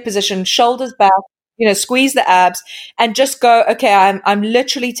warrior position, shoulders back, you know, squeeze the abs, and just go, okay, I'm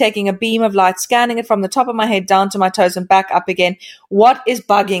literally taking a beam of light, scanning it from the top of my head down to my toes and back up again. What is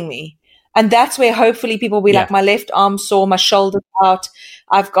bugging me? And that's where hopefully people will be like, my left arm sore, my shoulders out,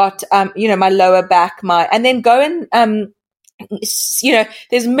 I've got, my lower back, and then go and, you know,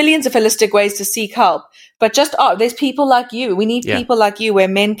 there's millions of holistic ways to seek help, but just there's people like you. We need people like you, where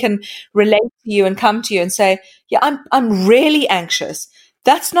men can relate to you and come to you and say, I'm really anxious.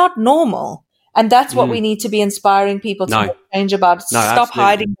 That's not normal. And that's what we need to be inspiring people to make change about. Stop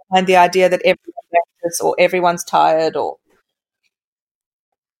hiding behind the idea that everyone's anxious or everyone's tired or.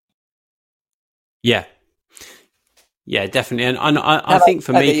 Yeah, definitely. And I think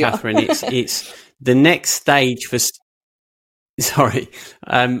for me, Catherine, it's the next stage for. Sorry,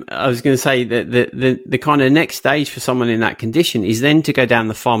 I was going to say that the kind of next stage for someone in that condition is then to go down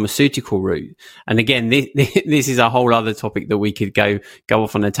the pharmaceutical route. And again, this is a whole other topic that we could go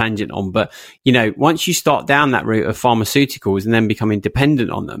off on a tangent on. But you know, once you start down that route of pharmaceuticals and then becoming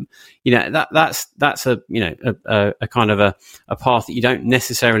dependent on them, you know, that's a kind of a path that you don't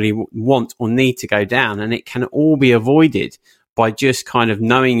necessarily want or need to go down, and it can all be avoided by just kind of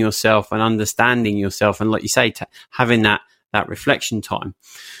knowing yourself and understanding yourself, and like you say, having that reflection time.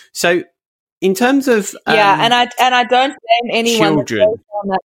 So in terms of and I don't blame anyone. Children.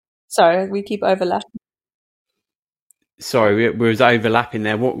 Sorry, we keep overlapping. Sorry, we was overlapping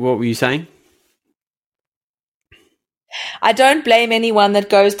there. What were you saying? I don't blame anyone that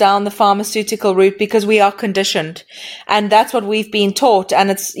goes down the pharmaceutical route, because we are conditioned, and that's what we've been taught. And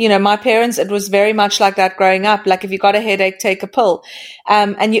it's, you know, my parents, it was very much like that growing up. Like, if you got a headache, take a pill.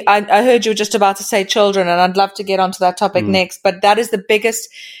 And I heard you were just about to say children, and I'd love to get onto that topic next. But that is the biggest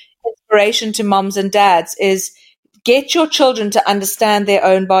inspiration to moms and dads, is get your children to understand their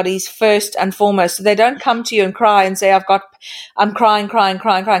own bodies first and foremost. So they don't come to you and cry and say, I'm crying.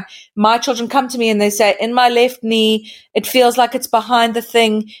 My children come to me and they say, in my left knee, it feels like it's behind the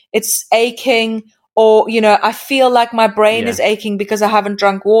thing. It's aching. Or, you know, I feel like my brain is aching because I haven't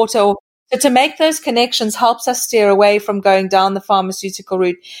drunk water. So to make those connections helps us steer away from going down the pharmaceutical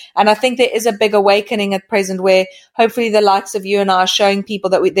route. And I think there is a big awakening at present where hopefully the likes of you and I are showing people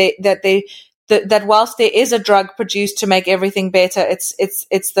that that whilst there is a drug produced to make everything better,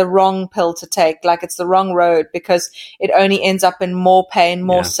 it's the wrong pill to take. Like, it's the wrong road, because it only ends up in more pain,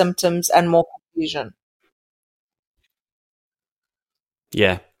 more symptoms, and more confusion.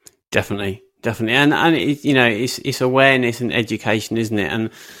 Yeah, definitely. And it's awareness and education, isn't it? And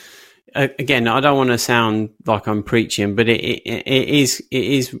again, I don't want to sound like I'm preaching, but it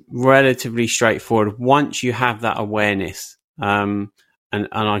is relatively straightforward once you have that awareness. And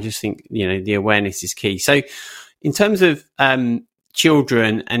I just think, the awareness is key. So in terms of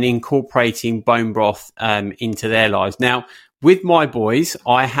children and incorporating bone broth into their lives. Now, with my boys,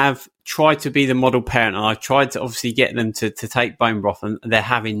 I have tried to be the model parent, and I've tried to obviously get them to take bone broth, and they're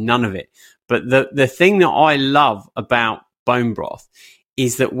having none of it. But the thing that I love about bone broth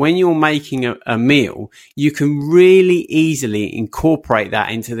is that when you're making a meal, you can really easily incorporate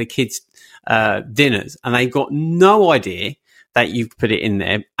that into the kids' dinners, and they've got no idea that you've put it in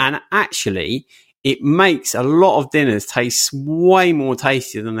there. And actually, it makes a lot of dinners taste way more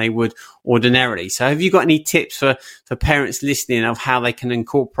tasty than they would ordinarily. So have you got any tips for parents listening of how they can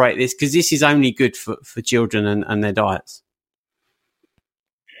incorporate this? Because this is only good for children and their diets.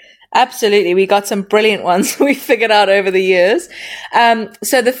 Absolutely. We got some brilliant ones we figured out over the years.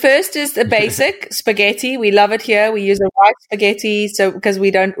 So the first is the basic spaghetti. We love it here. We use a white spaghetti. So because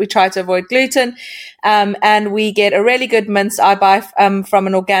we try to avoid gluten. And we get a really good mince. I buy, from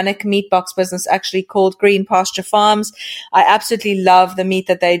an organic meat box business actually called Green Pasture Farms. I absolutely love the meat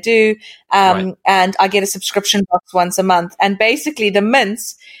that they do. And I get a subscription box once a month. And basically the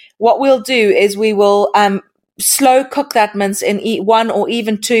mince, what we'll do is we will, slow cook that mince in 1 or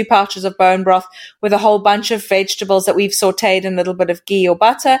even 2 pouches of bone broth with a whole bunch of vegetables that we've sauteed in a little bit of ghee or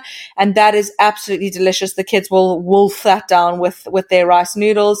butter. And that is absolutely delicious. The kids will wolf that down with their rice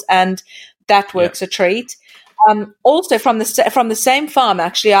noodles, and that works a treat. Also from the same farm,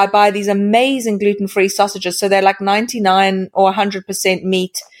 actually, I buy these amazing gluten-free sausages. So they're like 99 or 100%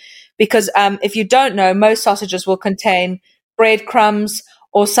 meat, because, if you don't know, most sausages will contain breadcrumbs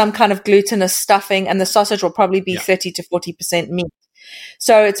or some kind of glutinous stuffing, and the sausage will probably be 30 to 40% meat.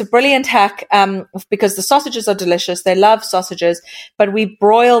 So it's a brilliant hack, because the sausages are delicious. They love sausages, but we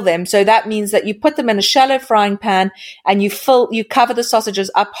broil them. So that means that you put them in a shallow frying pan, and you cover the sausages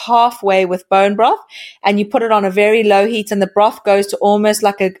up halfway with bone broth, and you put it on a very low heat, and the broth goes to almost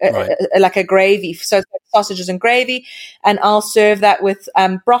like a gravy. So it's like sausages and gravy. And I'll serve that with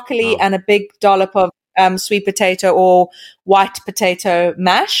broccoli and a big dollop of sweet potato or white potato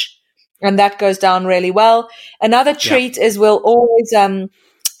mash, and that goes down really well. Another treat is we'll always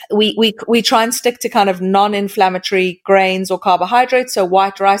we try and stick to kind of non-inflammatory grains or carbohydrates. So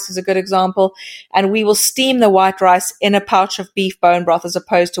white rice is a good example, and we will steam the white rice in a pouch of beef bone broth as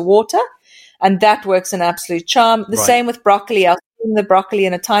opposed to water, and that works an absolute charm. The same with broccoli. I'll steam the broccoli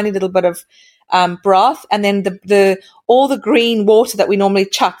in a tiny little bit of broth, and then all the green water that we normally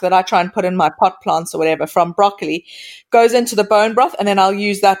chuck, that I try and put in my pot plants or whatever from broccoli, goes into the bone broth, and then I'll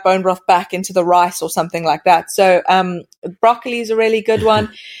use that bone broth back into the rice or something like that. So broccoli is a really good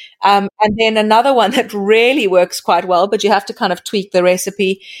one. And then another one that really works quite well, but you have to kind of tweak the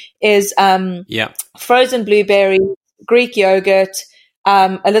recipe, is frozen blueberries, Greek yogurt,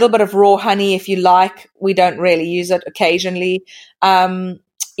 a little bit of raw honey if you like. We don't really use it occasionally.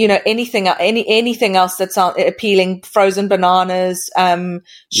 Anything else that's appealing, frozen bananas,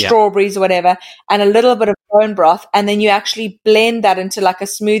 strawberries or whatever, and a little bit of bone broth. And then you actually blend that into like a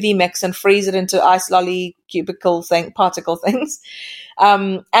smoothie mix and freeze it into ice lolly particle things.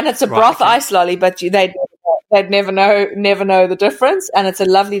 And it's a broth ice lolly, but they'd never know the difference. And it's a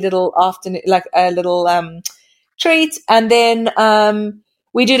lovely little afternoon, like a little, treat. And then,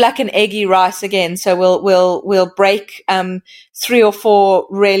 we do like an eggy rice again. So we'll break 3 or 4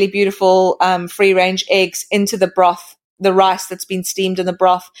 really beautiful free range eggs into the broth, the rice that's been steamed in the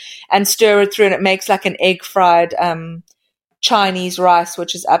broth, and stir it through, and it makes like an egg fried Chinese rice,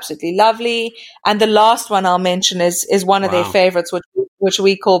 which is absolutely lovely. And the last one I'll mention is one of their favorites, which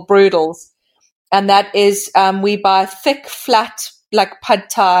we call broodles. And that is we buy thick, flat, like pad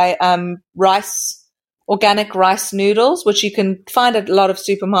thai rice, organic rice noodles, which you can find at a lot of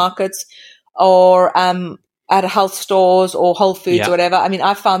supermarkets or at health stores or Whole Foods or whatever. I mean,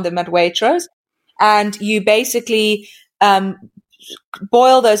 I found them at Waitrose. And you basically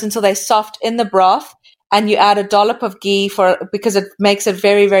boil those until they're soft in the broth, and you add a dollop of ghee because it makes it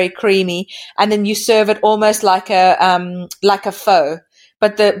very, very creamy. And then you serve it almost like a pho.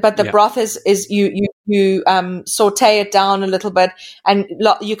 But the broth is you saute it down a little bit, and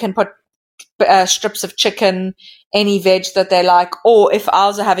you can put strips of chicken, any veg that they like. Or if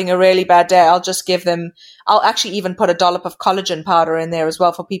ours are having a really bad day, I'll just give them, I'll actually even put a dollop of collagen powder in there as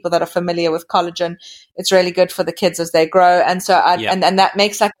well for people that are familiar with collagen. It's really good for the kids as they grow. And so, and that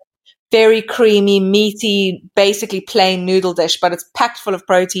makes like very creamy, meaty, basically plain noodle dish, but it's packed full of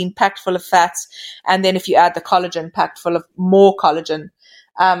protein, packed full of fats. And then if you add the collagen, packed full of more collagen.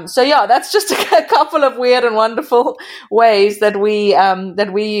 So yeah, that's just a couple of weird and wonderful ways that we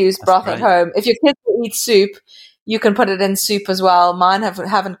use broth at home. If your kids will eat soup, you can put it in soup as well. Mine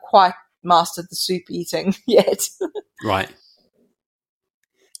haven't quite mastered the soup eating yet. Right.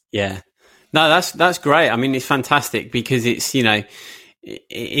 Yeah. No, that's great. I mean, it's fantastic because it's,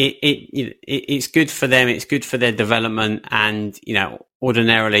 it's good for them. It's good for their development. And,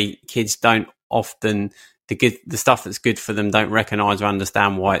 ordinarily kids don't often, the stuff that's good for them don't recognize or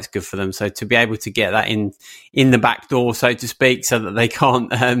understand why it's good for them. So to be able to get that in the back door, so to speak, so that they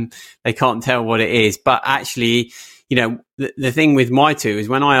can't tell what it is. But actually, the thing with my two is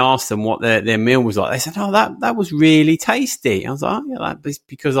when I asked them what their meal was like, they said, "Oh, that was really tasty." I was like, "Oh, yeah, that's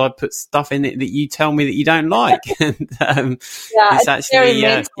because I put stuff in it that you tell me that you don't like." And it's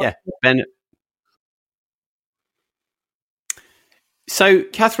actually So,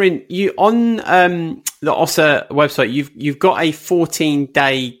 Catherine, you on the OSA website, you've got a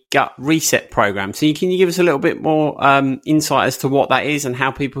 14-day gut reset program. So, can you give us a little bit more insight as to what that is and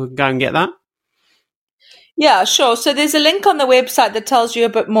how people can go and get that? Yeah, sure. So there's a link on the website that tells you a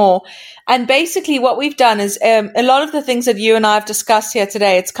bit more. And basically what we've done is a lot of the things that you and I have discussed here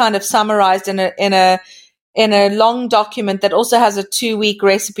today, it's kind of summarized in a long document that also has a 2-week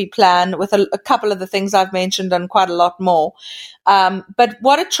recipe plan with a couple of the things I've mentioned and quite a lot more. But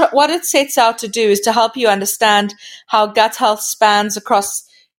what it sets out to do is to help you understand how gut health spans across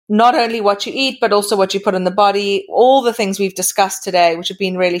not only what you eat, but also what you put in the body, all the things we've discussed today, which have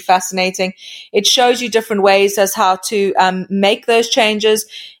been really fascinating. It shows you different ways as how to make those changes.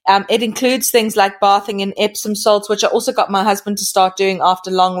 It includes things like bathing in Epsom salts, which I also got my husband to start doing after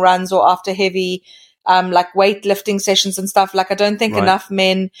long runs or after heavy like weightlifting sessions and stuff. Like I don't think enough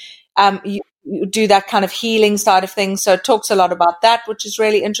men you do that kind of healing side of things. So it talks a lot about that, which is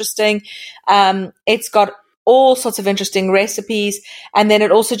really interesting. It's got all sorts of interesting recipes. And then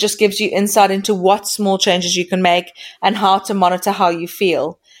it also just gives you insight into what small changes you can make and how to monitor how you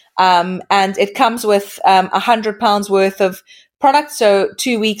feel. And it comes with £100 worth of products. So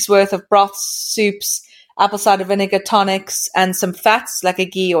 2 weeks worth of broths, soups, apple cider vinegar tonics, and some fats like a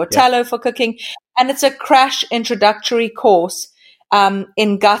ghee or tallow for cooking. And it's a crash introductory course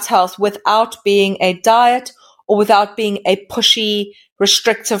in gut health without being a diet or without being a pushy,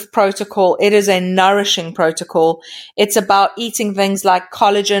 restrictive protocol. It is a nourishing protocol. It's about eating things like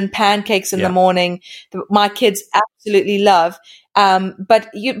collagen, pancakes in the morning that my kids absolutely love. But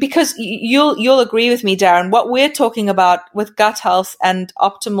because you'll agree with me, Darren, what we're talking about with gut health and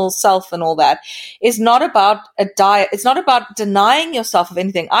optimal self and all that is not about a diet. It's not about denying yourself of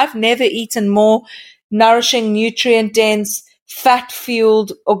anything. I've never eaten more nourishing, nutrient dense, fat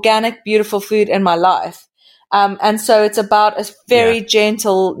fueled, organic, beautiful food in my life. And so it's about a very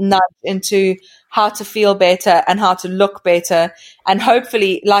gentle nudge into how to feel better and how to look better. And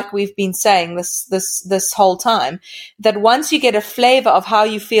hopefully, like we've been saying this whole time, that once you get a flavor of how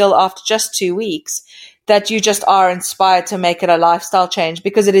you feel after just 2 weeks, that you just are inspired to make it a lifestyle change,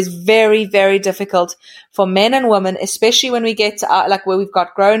 because it is very, very difficult for men and women, especially when we get to like where we've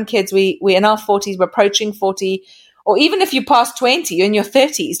got grown kids, we're in our 40s, we're approaching 40, or even if you pass 20, you're in your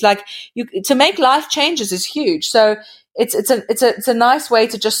 30s, like to make life changes is huge. So it's a nice way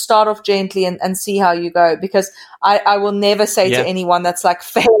to just start off gently and see how you go, because I will never say to anyone that's like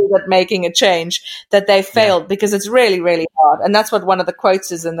failed at making a change that they failed, because it's really, really hard. And that's what one of the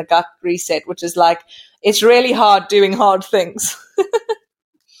quotes is in the gut reset, which is like, it's really hard doing hard things.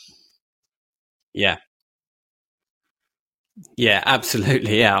 Yeah,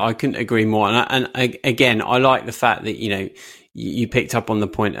 absolutely. Yeah, I couldn't agree more. And again, I like the fact that, you picked up on the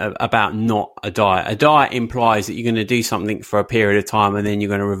point about not a diet. A diet implies that you're going to do something for a period of time and then you're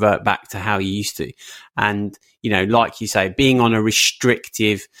going to revert back to how you used to. And, like you say, being on a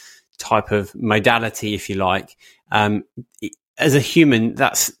restrictive type of modality, if you like, as a human,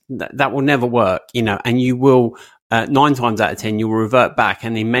 that will never work, and you will, 9 times out of 10, you'll revert back.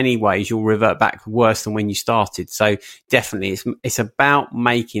 And in many ways, you'll revert back worse than when you started. So definitely it's about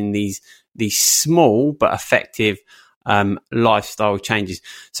making these small but effective lifestyle changes.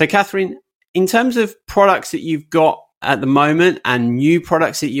 So Catherine, in terms of products that you've got at the moment and new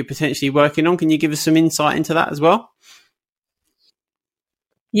products that you're potentially working on, can you give us some insight into that as well?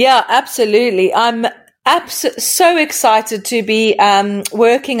 Yeah, absolutely. I'm So excited to be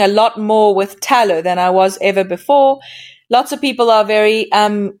working a lot more with tallow than I was ever before. Lots of people are very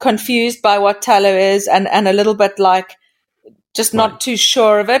confused by what tallow is and a little bit like just not too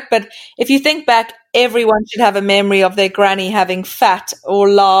sure of it. But if you think back, everyone should have a memory of their granny having fat or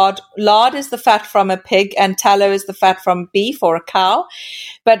lard. Lard is the fat from a pig and tallow is the fat from beef or a cow.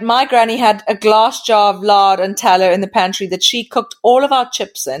 But my granny had a glass jar of lard and tallow in the pantry that she cooked all of our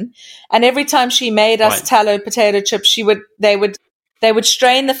chips in. And every time she made us tallow potato chips, they would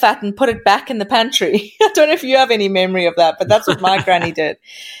strain the fat and put it back in the pantry. I don't know if you have any memory of that, but that's what my granny did.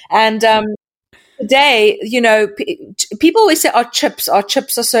 And today, people always say, our chips are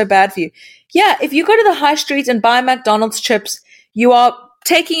so bad for you. Yeah, if you go to the high street and buy McDonald's chips, you are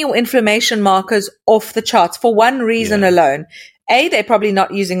taking your inflammation markers off the charts for one reason alone. A, they're probably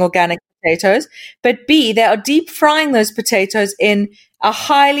not using organic potatoes, but B, they are deep frying those potatoes in a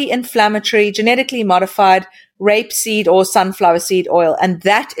highly inflammatory, genetically modified rapeseed or sunflower seed oil. And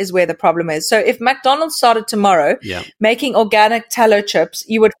that is where the problem is. So if McDonald's started tomorrow making organic tallow chips,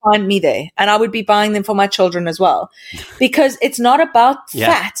 you would find me there and I would be buying them for my children as well, because it's not about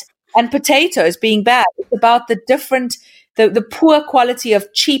fat and potatoes being bad. It's about the the poor quality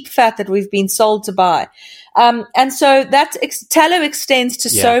of cheap fat that we've been sold to buy. And so that tallow extends to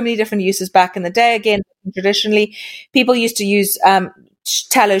so many different uses back in the day. Again, traditionally, people used to use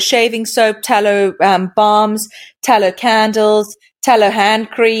tallow shaving soap, tallow balms, tallow candles, tallow hand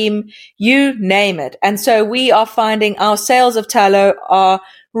cream, you name it. And so we are finding our sales of tallow are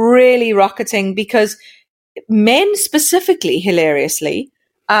really rocketing because men specifically, hilariously,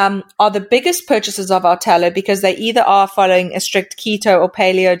 are the biggest purchasers of our tallow because they either are following a strict keto or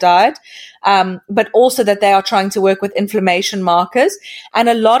paleo diet, but also that they are trying to work with inflammation markers. And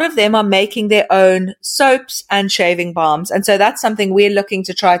a lot of them are making their own soaps and shaving balms. And so that's something we're looking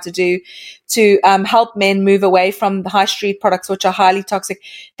to try to do to help men move away from the high street products, which are highly toxic.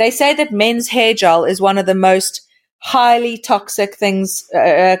 They say that men's hair gel is one of the most highly toxic things,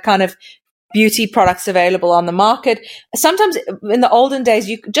 kind of beauty products available on the market. Sometimes in the olden days,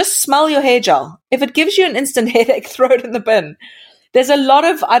 you just smell your hair gel. If it gives you an instant headache, throw it in the bin. There's a lot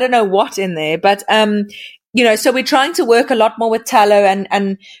of, I don't know what in there, but, so we're trying to work a lot more with tallow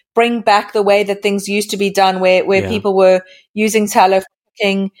and bring back the way that things used to be done where people were using tallow for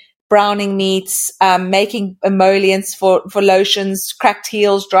cooking, browning meats, making emollients for lotions, cracked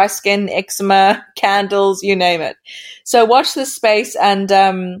heels, dry skin, eczema, candles, you name it. So watch this space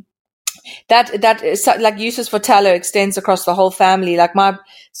and, that is like uses for tallow extends across the whole family. Like my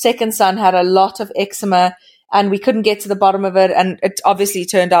second son had a lot of eczema and we couldn't get to the bottom of it. And it obviously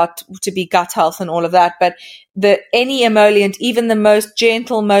turned out to be gut health and all of that. But any emollient, even the most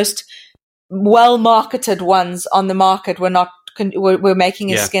gentle, most well marketed ones on the market were making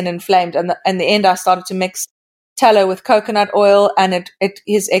his skin inflamed. And in the end, I started to mix tallow with coconut oil and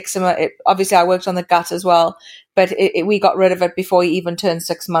his eczema. Obviously I worked on the gut as well, but we got rid of it before he even turned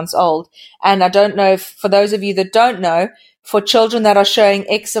 6 months old. And I don't know if, for those of you that don't know, for children that are showing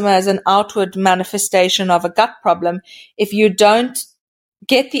eczema as an outward manifestation of a gut problem, if you don't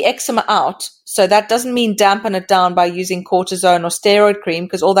get the eczema out, so that doesn't mean dampen it down by using cortisone or steroid cream,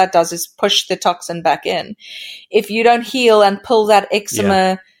 because all that does is push the toxin back in. If you don't heal and pull that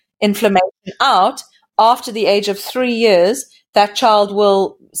eczema inflammation out, after the age of 3 years, that child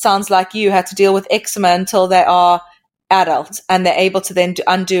will, sounds like you, had to deal with eczema until they are adults and they're able to then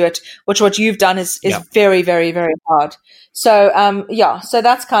undo it, which what you've done is very, very, very hard. So, so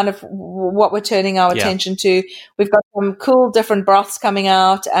that's kind of what we're turning our attention to. We've got some cool different broths coming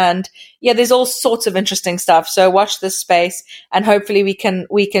out and there's all sorts of interesting stuff. So watch this space and hopefully we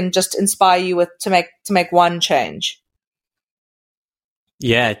can just inspire you to make one change.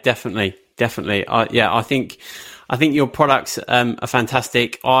 Yeah, definitely. I think your products are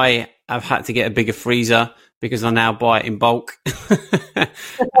fantastic. I have had to get a bigger freezer because I now buy it in bulk,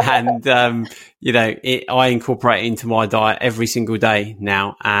 and I incorporate it into my diet every single day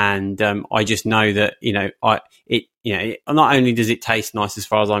now. And I just know that not only does it taste nice as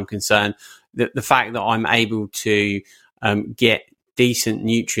far as I'm concerned, the fact that I'm able to get decent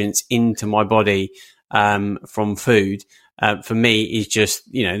nutrients into my body from food. For me is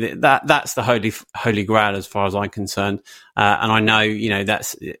just, that's the holy grail as far as I'm concerned. And I know,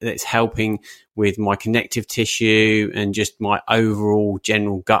 that's helping with my connective tissue and just my overall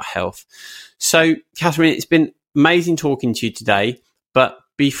general gut health. So Catherine, it's been amazing talking to you today, but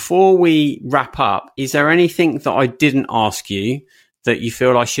before we wrap up, is there anything that I didn't ask you that you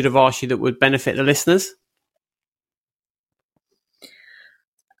feel I should have asked you that would benefit the listeners?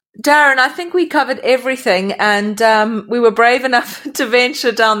 Darren, I think we covered everything and we were brave enough to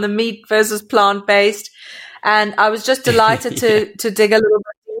venture down the meat versus plant-based. And I was just delighted to dig a little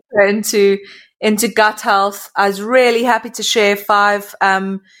bit deeper into gut health. I was really happy to share 5,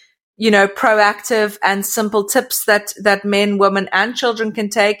 proactive and simple tips that men, women, and children can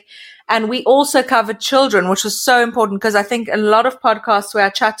take. And we also covered children, which was so important, because I think a lot of podcasts where I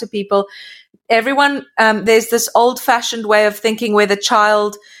chat to people, everyone, there's this old-fashioned way of thinking where the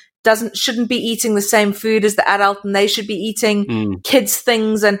child shouldn't be eating the same food as the adult, and they should be eating kids'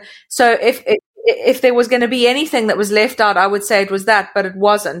 things. And so if there was going to be anything that was left out, I would say it was that, but it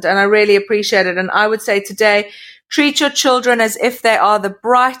wasn't. And I really appreciate it. And I would say today, treat your children as if they are the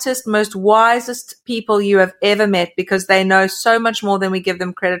brightest, most wisest people you have ever met, because they know so much more than we give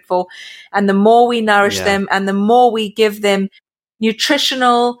them credit for. And the more we nourish them and the more we give them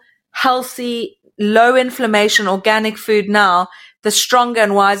nutritional, healthy, low inflammation, organic food now, the stronger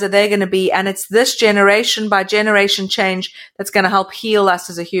and wiser they're going to be. And it's this generation by generation change that's going to help heal us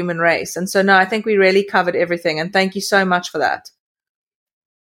as a human race. And so, no, I think we really covered everything. And thank you so much for that.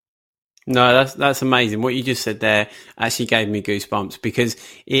 No, that's amazing. What you just said there actually gave me goosebumps, because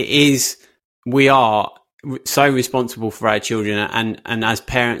we are so responsible for our children, and as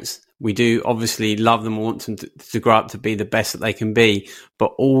parents, we do obviously love them and want them to grow up to be the best that they can be.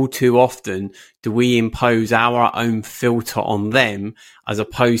 But all too often do we impose our own filter on them, as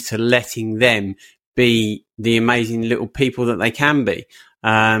opposed to letting them be the amazing little people that they can be.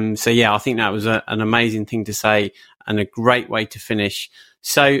 So yeah, I think that was an amazing thing to say and a great way to finish.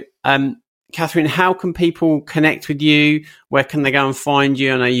 So, Catherine, how can people connect with you? Where can they go and find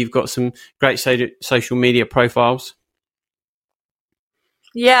you? I know you've got some great social media profiles.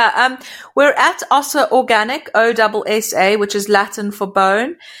 Yeah, we're at Ossa Organic, OSSA, which is Latin for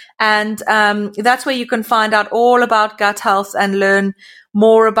bone. And that's where you can find out all about gut health and learn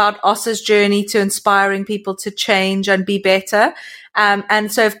more about Ossa's journey to inspiring people to change and be better.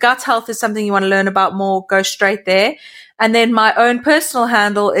 And so if gut health is something you want to learn about more, go straight there. And then my own personal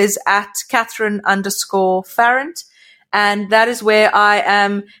handle is at Catherine_Farrant. And that is where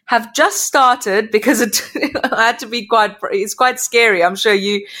I have just started, because I had to be it's quite scary. I'm sure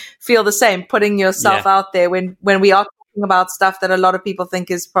you feel the same, putting yourself out there when we are talking about stuff that a lot of people think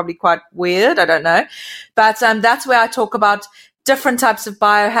is probably quite weird. I don't know. But that's where I talk about different types of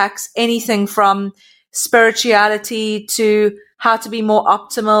biohacks, anything from spirituality to how to be more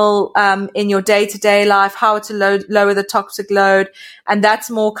optimal in your day-to-day life, how to lower the toxic load. And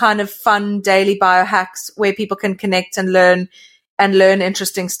that's more kind of fun daily biohacks where people can connect and learn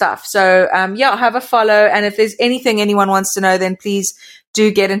interesting stuff. So, have a follow. And if there's anything anyone wants to know, then please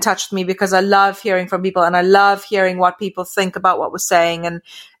do get in touch with me, because I love hearing from people, and I love hearing what people think about what we're saying, and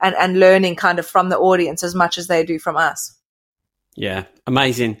learning kind of from the audience as much as they do from us. Yeah,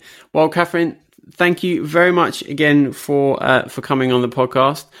 amazing. Well, Catherine, thank you very much again for coming on the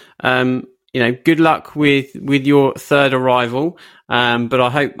podcast. Good luck with your third arrival. But I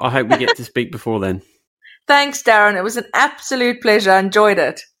hope we get to speak before then. Thanks, Darren. It was an absolute pleasure. I enjoyed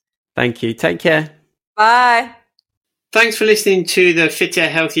it. Thank you. Take care. Bye. Thanks for listening to the Fitter,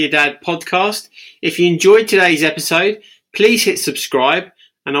 Healthier Dad podcast. If you enjoyed today's episode, please hit subscribe,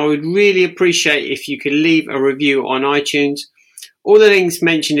 and I would really appreciate if you could leave a review on iTunes. All the links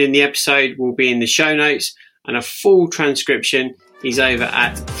mentioned in the episode will be in the show notes, and a full transcription is over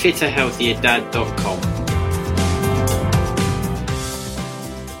at fitterhealthierdad.com.